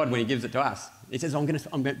 It's like God when he gives it to us. He says,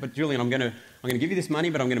 but Julian, I'm going to give you this money,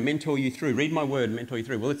 but I'm going to mentor you through. Read my word and mentor you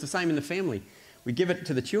through. Well, it's the same in the family. We give it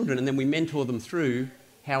to the children and then we mentor them through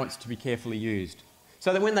how it's to be carefully used.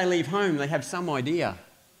 So that when they leave home, they have some idea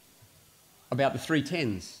about the 3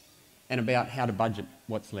 tens and about how to budget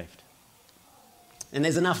what's left. And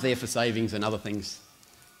there's enough there for savings and other things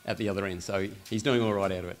at the other end, so he's doing all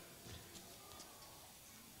right out of it.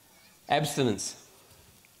 Abstinence.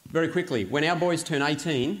 Very quickly, when our boys turn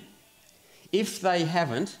 18, if they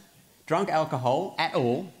haven't drunk alcohol at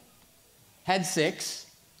all, had sex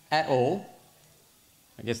at all,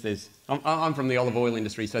 I guess I'm from the olive oil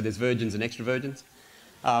industry, so there's virgins and extra virgins.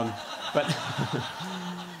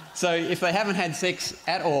 So if they haven't had sex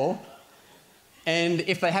at all, and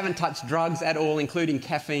if they haven't touched drugs at all, including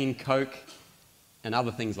caffeine, coke, and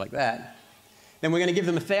other things like that, then we're going to give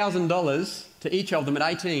them $1,000 to each of them at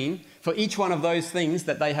 18 for each one of those things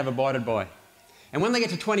that they have abided by. And when they get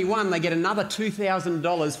to 21, they get another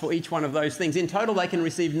 $2,000 for each one of those things. In total, they can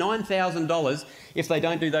receive $9,000 if they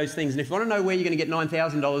don't do those things. And if you want to know where you're going to get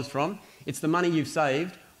 $9,000 from, it's the money you've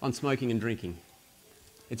saved on smoking and drinking.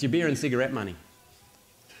 It's your beer and cigarette money.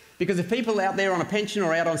 Because if people out there on a pension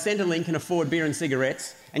or out on Centrelink can afford beer and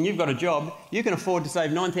cigarettes, and you've got a job, you can afford to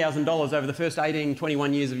save $9,000 over the first 18,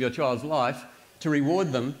 21 years of your child's life to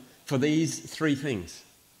reward them for these three things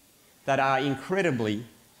that are incredibly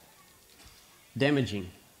damaging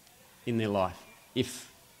in their life if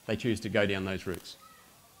they choose to go down those routes.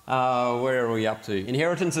 Where are we up to?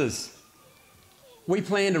 Inheritances. We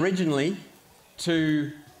planned originally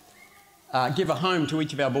to give a home to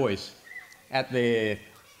each of our boys at their,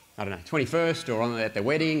 21st or at their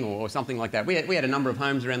wedding or something like that. We had a number of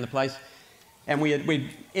homes around the place, and we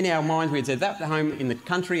in our minds we had said that home in the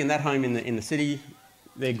country and that home in the city,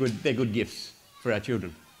 they're good gifts for our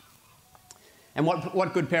children. And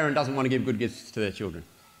what good parent doesn't want to give good gifts to their children?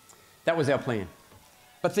 That was our plan.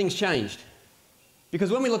 But things changed. Because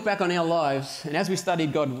when we look back on our lives, and as we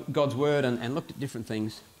studied God's Word and looked at different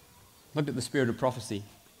things, looked at the spirit of prophecy,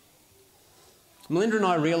 Melinda and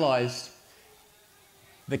I realised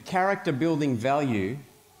the character-building value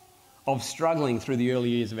of struggling through the early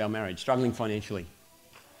years of our marriage, struggling financially,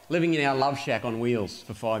 living in our love shack on wheels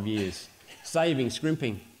for 5 years, saving,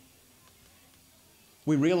 scrimping.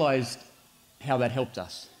 We realised how that helped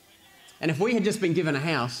us. And if we had just been given a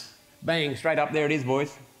house, bang, straight up, there it is,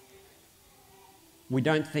 boys, we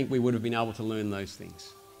don't think we would have been able to learn those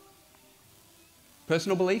things.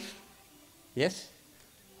 Personal belief? Yes.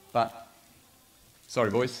 But,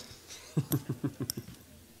 sorry, boys.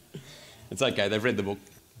 It's okay, they've read the book.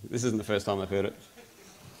 This isn't the first time they've heard it.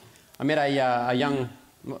 I met a young,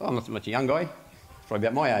 well, not so much a young guy, probably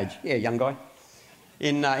about my age, young guy,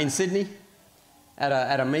 in Sydney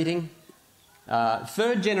at a meeting.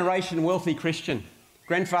 Third generation wealthy Christian.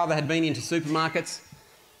 Grandfather had been into supermarkets,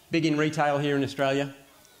 big in retail here in Australia.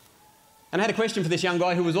 And I had a question for this young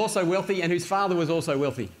guy who was also wealthy and whose father was also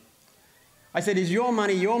wealthy. I said, is your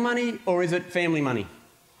money or is it family money?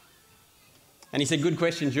 And he said, good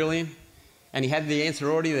question, Julian. And he had the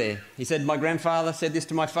answer already there. He said, my grandfather said this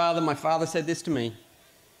to my father said this to me.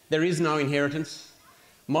 There is no inheritance.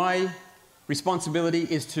 My responsibility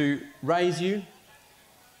is to raise you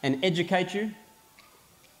and educate you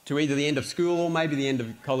to either the end of school or maybe the end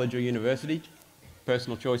of college or university.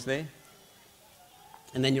 Personal choice there.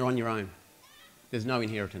 And then you're on your own. There's no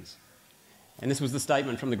inheritance. And this was the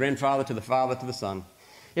statement from the grandfather to the father to the son.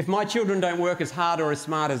 If my children don't work as hard or as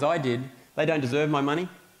smart as I did, they don't deserve my money.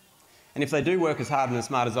 And if they do work as hard and as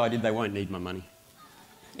smart as I did, they won't need my money.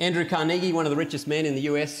 Andrew Carnegie, one of the richest men in the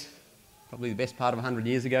US, probably the best part of 100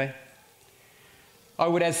 years ago. I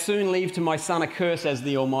would as soon leave to my son a curse as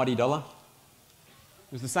the almighty dollar.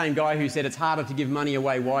 It was the same guy who said it's harder to give money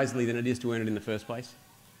away wisely than it is to earn it in the first place.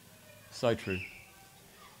 So true.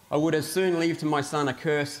 I would as soon leave to my son a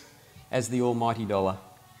curse as the almighty dollar.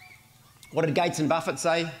 What did Gates and Buffett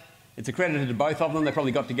say? It's accredited to both of them. They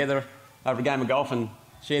probably got together over a game of golf and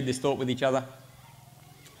shared this thought with each other.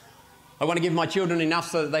 I want to give my children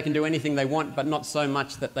enough so that they can do anything they want, but not so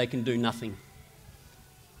much that they can do nothing.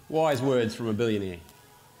 Wise words from a billionaire.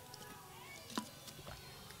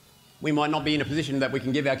 We might not be in a position that we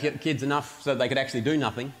can give our kids enough so that they could actually do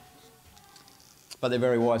nothing, but they're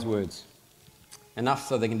very wise words. Enough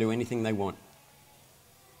so they can do anything they want.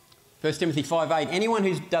 1 Timothy 5:8, anyone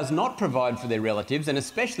who does not provide for their relatives, and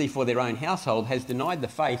especially for their own household, has denied the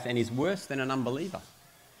faith and is worse than an unbeliever.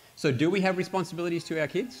 So do we have responsibilities to our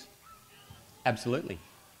kids? Absolutely.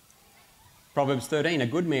 Proverbs 13, a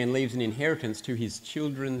good man leaves an inheritance to his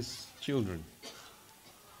children's children,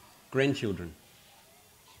 grandchildren.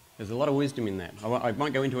 There's a lot of wisdom in that. I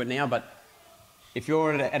won't go into it now, but if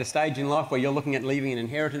you're at a stage in life where you're looking at leaving an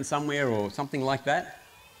inheritance somewhere or something like that,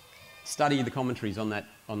 study the commentaries on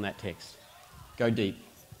that text. Go deep.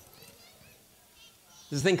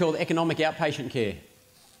 There's a thing called economic outpatient care.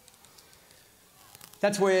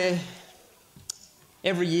 That's where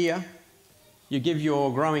every year you give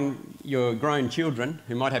your grown children,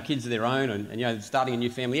 who might have kids of their own and starting a new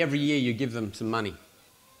family, every year you give them some money.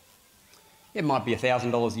 It might be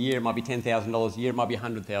 $1,000 a year, it might be $10,000 a year, it might be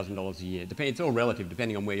 $100,000 a year. It's all relative,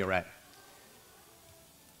 depending on where you're at.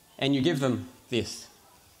 And you give them this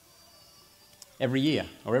every year,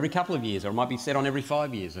 or every couple of years, or it might be set on every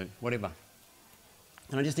 5 years, or whatever.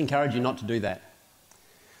 And I just encourage you not to do that.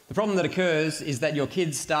 The problem that occurs is that your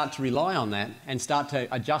kids start to rely on that and start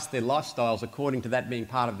to adjust their lifestyles according to that being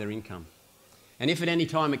part of their income. And if at any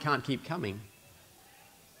time it can't keep coming,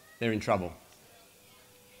 they're in trouble.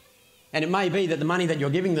 And it may be that the money that you're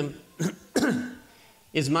giving them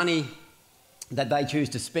is money that they choose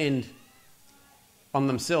to spend on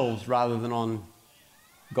themselves rather than on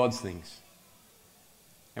God's things.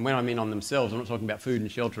 And when I mean on themselves, I'm not talking about food and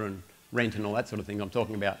shelter and rent and all that sort of thing. I'm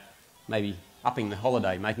talking about maybe upping the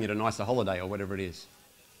holiday, making it a nicer holiday or whatever it is.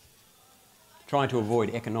 Trying to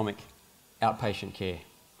avoid economic outpatient care.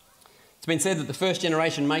 It's been said that the first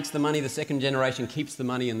generation makes the money, the second generation keeps the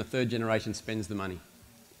money, and the third generation spends the money.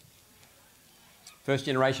 First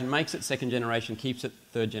generation makes it, second generation keeps it,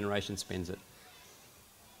 third generation spends it.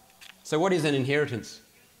 So what is an inheritance?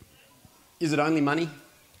 Is it only money?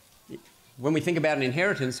 When we think about an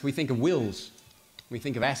inheritance, we think of wills, we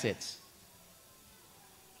think of assets.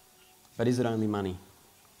 But is it only money?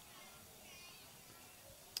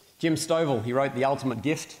 Jim Stovall, he wrote The Ultimate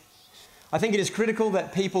Gift. I think it is critical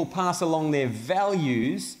that people pass along their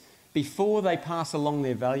values before they pass along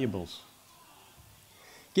their valuables.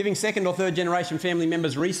 Giving second or third generation family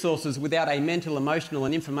members resources without a mental, emotional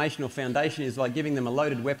and informational foundation is like giving them a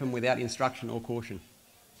loaded weapon without instruction or caution.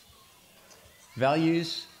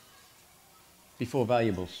 Values before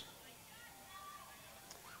valuables.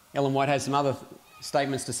 Ellen White has some other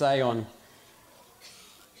statements to say on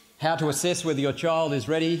how to assess whether your child is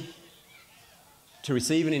ready to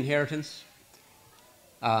receive an inheritance,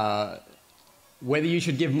 whether you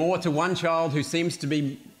should give more to one child who seems to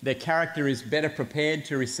be, their character is better prepared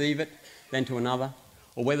to receive it than to another,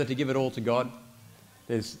 or whether to give it all to God.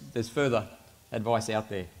 There's further advice out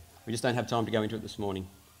there. We just don't have time to go into it this morning.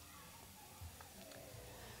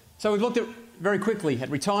 So we've looked at very quickly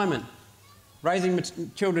at retirement, raising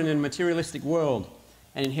children in a materialistic world,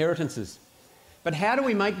 and inheritances. But how do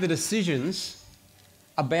we make the decisions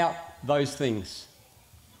about those things?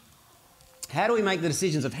 How do we make the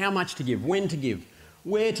decisions of how much to give, when to give,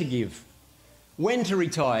 where to give, when to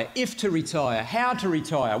retire, if to retire, how to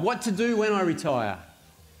retire, what to do when I retire?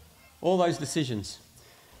 All those decisions.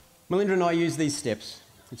 Melinda and I use these steps.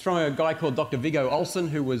 It's from a guy called Dr. Viggo Olsen,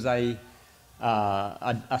 who was a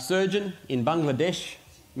surgeon in Bangladesh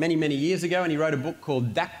many, many years ago, and he wrote a book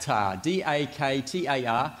called Daktar,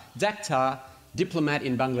 D-A-K-T-A-R, Daktar, Diplomat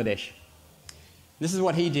in Bangladesh. This is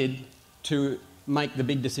what he did to make the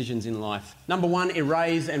big decisions in life. Number one,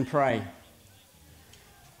 erase and pray.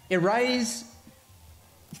 Erase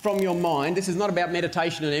from your mind. This is not about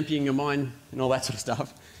meditation and emptying your mind and all that sort of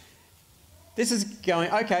stuff. This is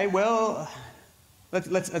going, okay, well,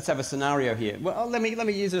 let's have a scenario here. Well, let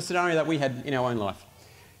me use a scenario that we had in our own life.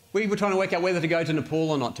 We were trying to work out whether to go to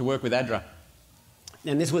Nepal or not to work with ADRA.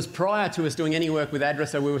 And this was prior to us doing any work with ADRA,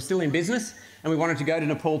 so we were still in business and we wanted to go to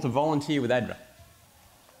Nepal to volunteer with ADRA.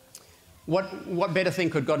 What better thing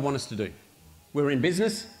could God want us to do? We were in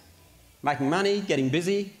business, making money, getting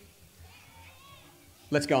busy.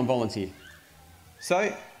 Let's go and volunteer.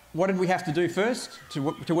 So what did we have to do first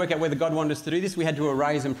to work out whether God wanted us to do this? We had to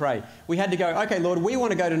erase and pray. We had to go, okay, Lord, we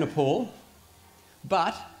want to go to Nepal,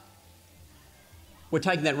 but we're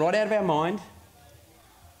taking that right out of our mind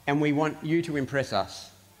and we want you to impress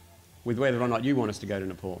us with whether or not you want us to go to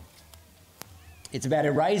Nepal. It's about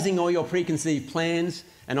erasing all your preconceived plans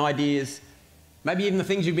and ideas, maybe even the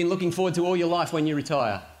things you've been looking forward to all your life when you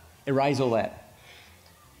retire. Erase all that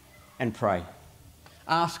and pray.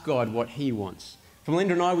 Ask God what he wants. For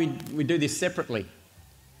Melinda and I, we do this separately.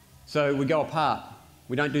 So we go apart.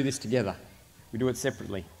 We don't do this together. We do it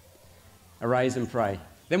separately. Erase and pray.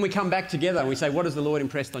 Then we come back together and we say, what has the Lord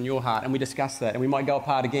impressed on your heart? And we discuss that. And we might go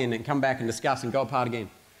apart again and come back and discuss and go apart again.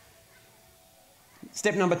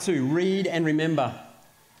 Step number 2, read and remember.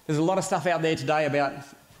 There's a lot of stuff out there today about,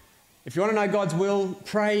 if you want to know God's will,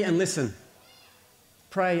 pray and listen.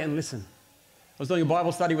 Pray and listen. I was doing a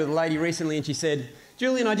Bible study with a lady recently and she said,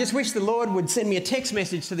 Julian, I just wish the Lord would send me a text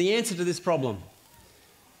message to the answer to this problem.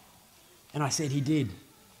 And I said he did.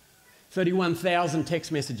 31,000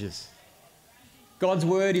 text messages. God's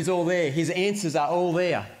word is all there. His answers are all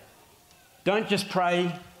there. Don't just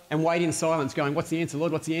pray and wait in silence going, what's the answer,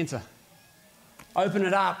 Lord? What's the answer? Open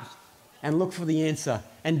it up and look for the answer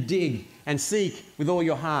and dig and seek with all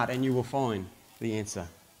your heart and you will find the answer.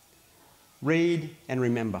 Read and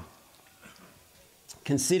remember.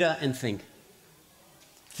 Consider and think.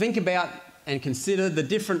 Think about and consider the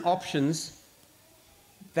different options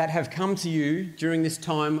that have come to you during this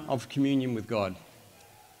time of communion with God.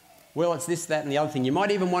 Well, it's this, that and the other thing. You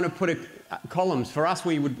might even want to put columns. For us,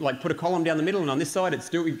 we would put a column down the middle and on this side it's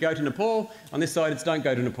do we go to Nepal, on this side it's don't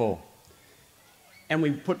go to Nepal. And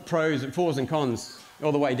we put pros and cons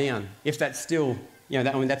all the way down. If that's still,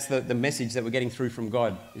 that's the message that we're getting through from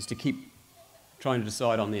God, is to keep trying to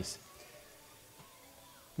decide on this.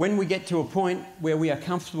 When we get to a point where we are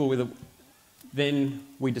comfortable with it, then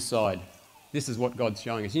we decide. This is what God's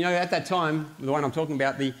showing us. At that time, the one I'm talking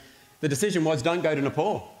about, The decision was, don't go to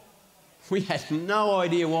Nepal. We had no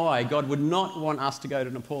idea why God would not want us to go to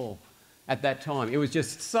Nepal at that time. It was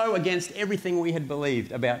just so against everything we had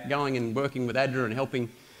believed about going and working with ADRA and helping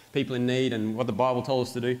people in need and what the Bible told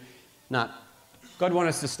us to do. No, God wanted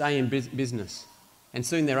us to stay in business. And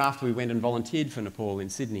soon thereafter we went and volunteered for Nepal in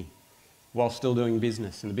Sydney while still doing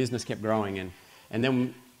business, and the business kept growing. And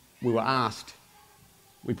then we were asked,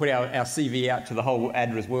 we put our CV out to the whole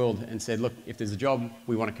ADRA's world and said, look, if there's a job,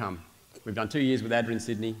 we want to come. We've done 2 years with ADRA in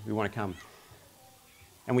Sydney, we want to come.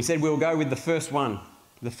 And we said we'll go with the first one,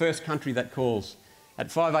 the first country that calls.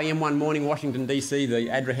 At 5 a.m. one morning, Washington DC, the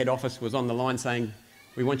ADRA head office was on the line saying,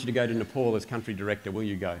 we want you to go to Nepal as country director, will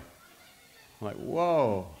you go? I'm like,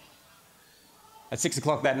 whoa. At 6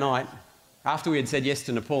 o'clock that night, after we had said yes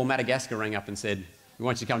to Nepal, Madagascar rang up and said, we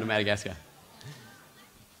want you to come to Madagascar.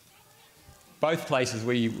 Both places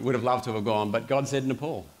we would have loved to have gone, but God said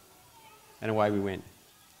Nepal. And away we went.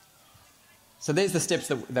 So there's the steps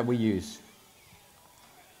that we use.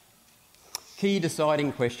 Key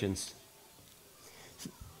deciding questions.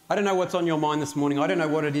 I don't know what's on your mind this morning. I don't know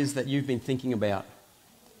what it is that you've been thinking about.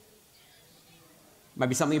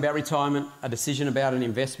 Maybe something about retirement, a decision about an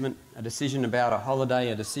investment, a decision about a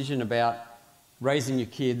holiday, a decision about raising your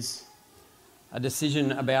kids, a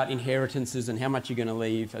decision about inheritances and how much you're going to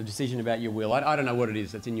leave, a decision about your will. I don't know what it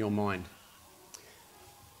is that's in your mind.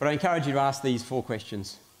 But I encourage you to ask these 4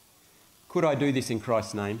 questions. Could I do this in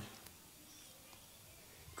Christ's name?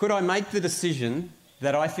 Could I make the decision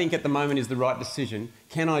that I think at the moment is the right decision?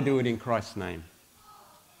 Can I do it in Christ's name?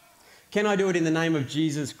 Can I do it in the name of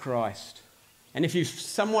Jesus Christ? And if you've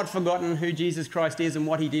somewhat forgotten who Jesus Christ is and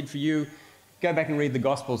what he did for you, go back and read the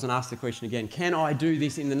Gospels and ask the question again. Can I do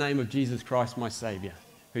this in the name of Jesus Christ, my Saviour,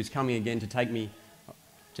 who's coming again to take me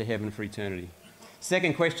to heaven for eternity?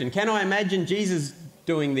 Second question, can I imagine Jesus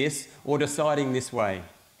doing this or deciding this way?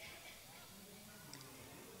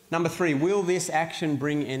 Number 3, will this action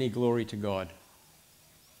bring any glory to God?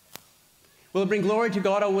 Will it bring glory to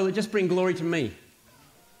God, or will it just bring glory to me?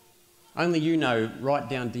 Only you know right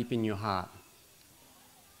down deep in your heart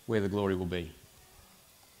where the glory will be.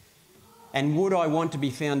 And would I want to be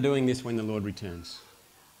found doing this when the Lord returns?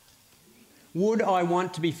 Would I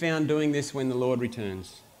want to be found doing this when the Lord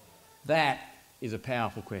returns? That is a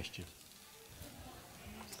powerful question.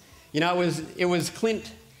 You know, it was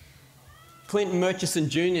Clint Murchison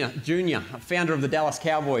Jr., founder of the Dallas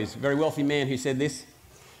Cowboys, a very wealthy man, who said this: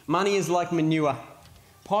 money is like manure.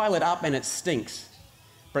 Pile it up and it stinks,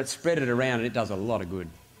 but spread it around and it does a lot of good.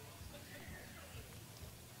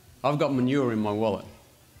 I've got manure in my wallet.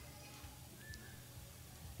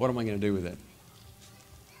 What am I going to do with it?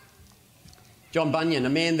 John Bunyan, a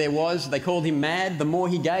man there was, they called him mad. The more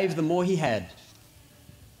he gave, the more he had.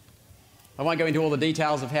 I won't go into all the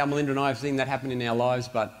details of how Melinda and I have seen that happen in our lives,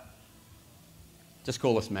 but just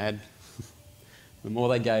call us mad. The more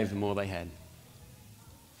they gave, the more they had.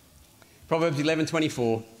 Proverbs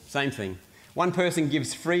 11:24, same thing. One person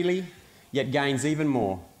gives freely, yet gains even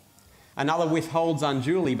more. Another withholds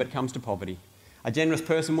unduly, but comes to poverty. A generous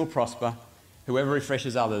person will prosper. Whoever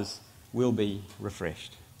refreshes others will be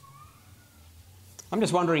refreshed. I'm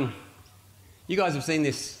just wondering, you guys have seen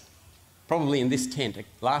this probably in this tent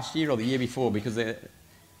last year or the year before, because the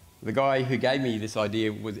guy who gave me this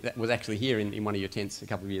idea was actually here in one of your tents a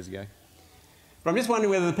couple of years ago. But I'm just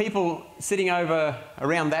wondering whether the people sitting over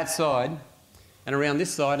around that side and around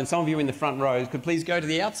this side, and some of you in the front rows, could please go to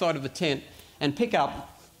the outside of the tent and pick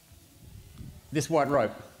up this white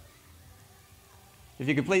rope. If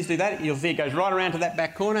you could please do that, you'll see it goes right around to that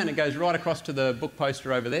back corner and it goes right across to the book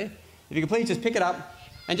poster over there. If you could please just pick it up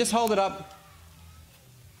and just hold it up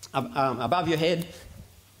above your head.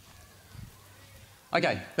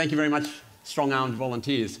 Okay, thank you very much, strong-armed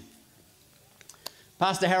volunteers.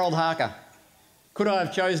 Pastor Harold Harker, could I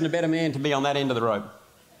have chosen a better man to be on that end of the rope?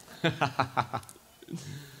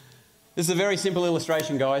 This is a very simple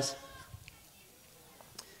illustration, guys.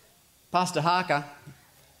 Pastor Harker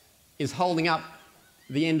is holding up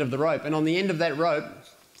the end of the rope, and on the end of that rope,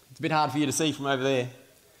 it's a bit hard for you to see from over there,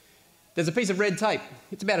 there's a piece of red tape.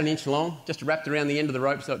 It's about 1 inch long, just wrapped around the end of the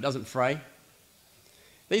rope so it doesn't fray.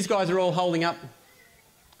 These guys are all holding up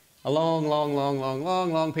a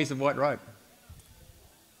long piece of white rope.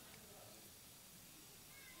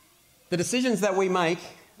 The decisions that we make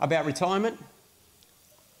about retirement,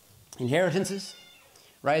 inheritances,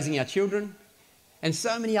 raising our children, and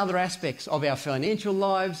so many other aspects of our financial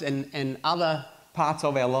lives and other parts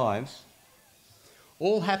of our lives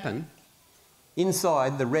all happen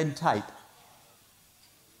inside the red tape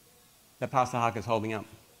that Pastor Harker's holding up.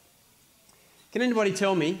 Can anybody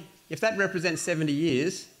tell me, if that represents 70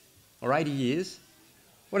 years or 80 years,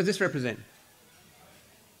 What does this represent?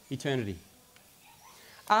 Eternity.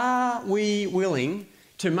 Are we willing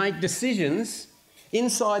to make decisions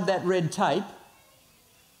inside that red tape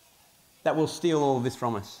that will steal all of this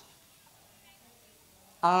from us?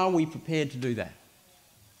 Are we prepared to do that?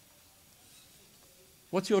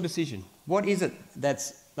 What's your decision? What is it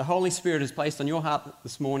that's the Holy Spirit has placed on your heart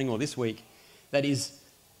this morning or this week that is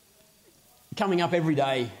coming up every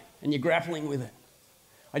day and you're grappling with it?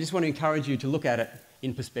 I just want to encourage you to look at it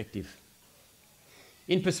in perspective.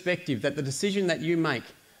 In perspective, that the decision that you make,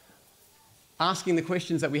 asking the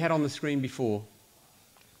questions that we had on the screen before,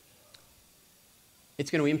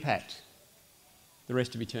 it's going to impact the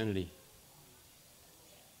rest of eternity.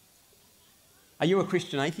 Are you a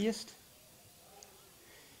Christian atheist?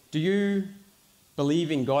 Do you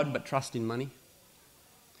believe in God but trust in money?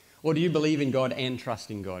 Or do you believe in God and trust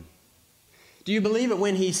in God? Do you believe it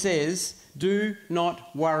when He says, do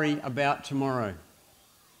not worry about tomorrow,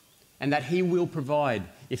 and that He will provide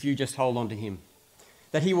if you just hold on to Him?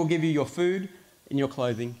 That He will give you your food and your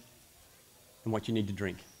clothing and what you need to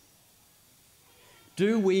drink?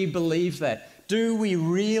 Do we believe that? Do we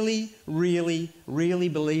really, really, really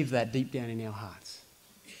believe that deep down in our hearts?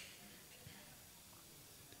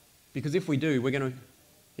 Because if we do,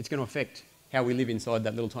 it's going to affect how we live inside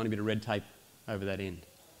that little tiny bit of red tape over that end.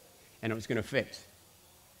 And it's going to affect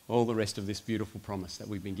all the rest of this beautiful promise that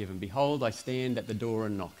we've been given. Behold, I stand at the door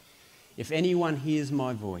and knock. If anyone hears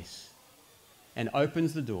my voice and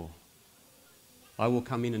opens the door, I will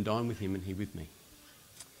come in and dine with him and he with me.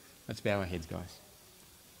 Let's bow our heads, guys.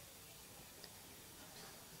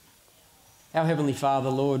 Our Heavenly Father,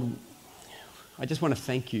 Lord, I just want to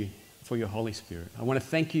thank you for your Holy Spirit. I want to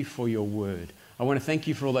thank you for your word. I want to thank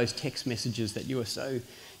you for all those text messages that you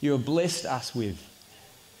have blessed us with.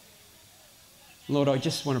 Lord, I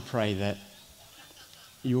just want to pray that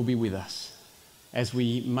you will be with us as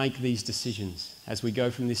we make these decisions, as we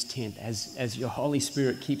go from this tent, as your Holy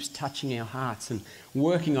Spirit keeps touching our hearts and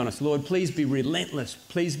working on us. Lord, please be relentless.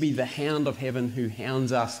 Please be the hound of heaven who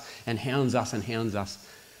hounds us and hounds us and hounds us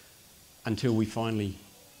until we finally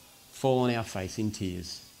fall on our face in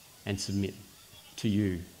tears and submit to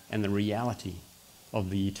you and the reality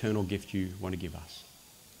of the eternal gift you want to give us.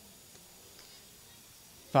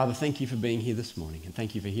 Father, thank you for being here this morning and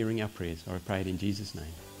thank you for hearing our prayers. I pray it in Jesus' name.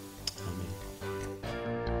 Amen.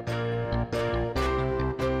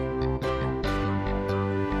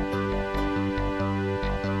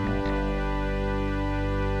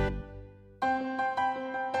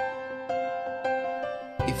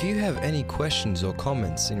 If you have any questions or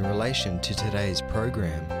comments in relation to today's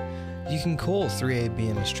program, you can call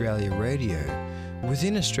 3ABN Australia Radio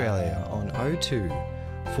within Australia on 02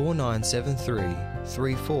 4973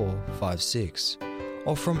 3456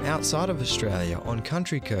 or from outside of Australia on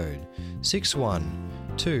country code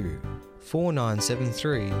 612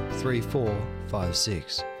 4973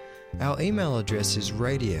 3456. Our email address is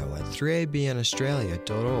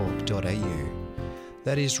radio@3abnaustralia.org.au.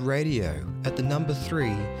 That is radio at the number 3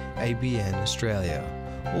 ABN Australia,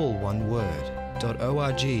 all one word,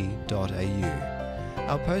 .org.au.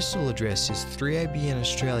 Our postal address is 3ABN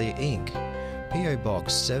Australia Inc., PO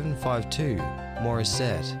Box 752,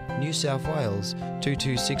 Morisset, New South Wales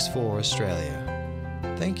 2264 Australia.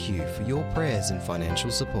 Thank you for your prayers and financial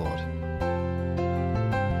support.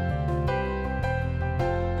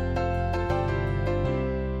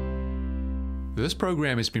 This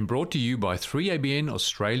program has been brought to you by 3ABN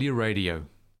Australia Radio.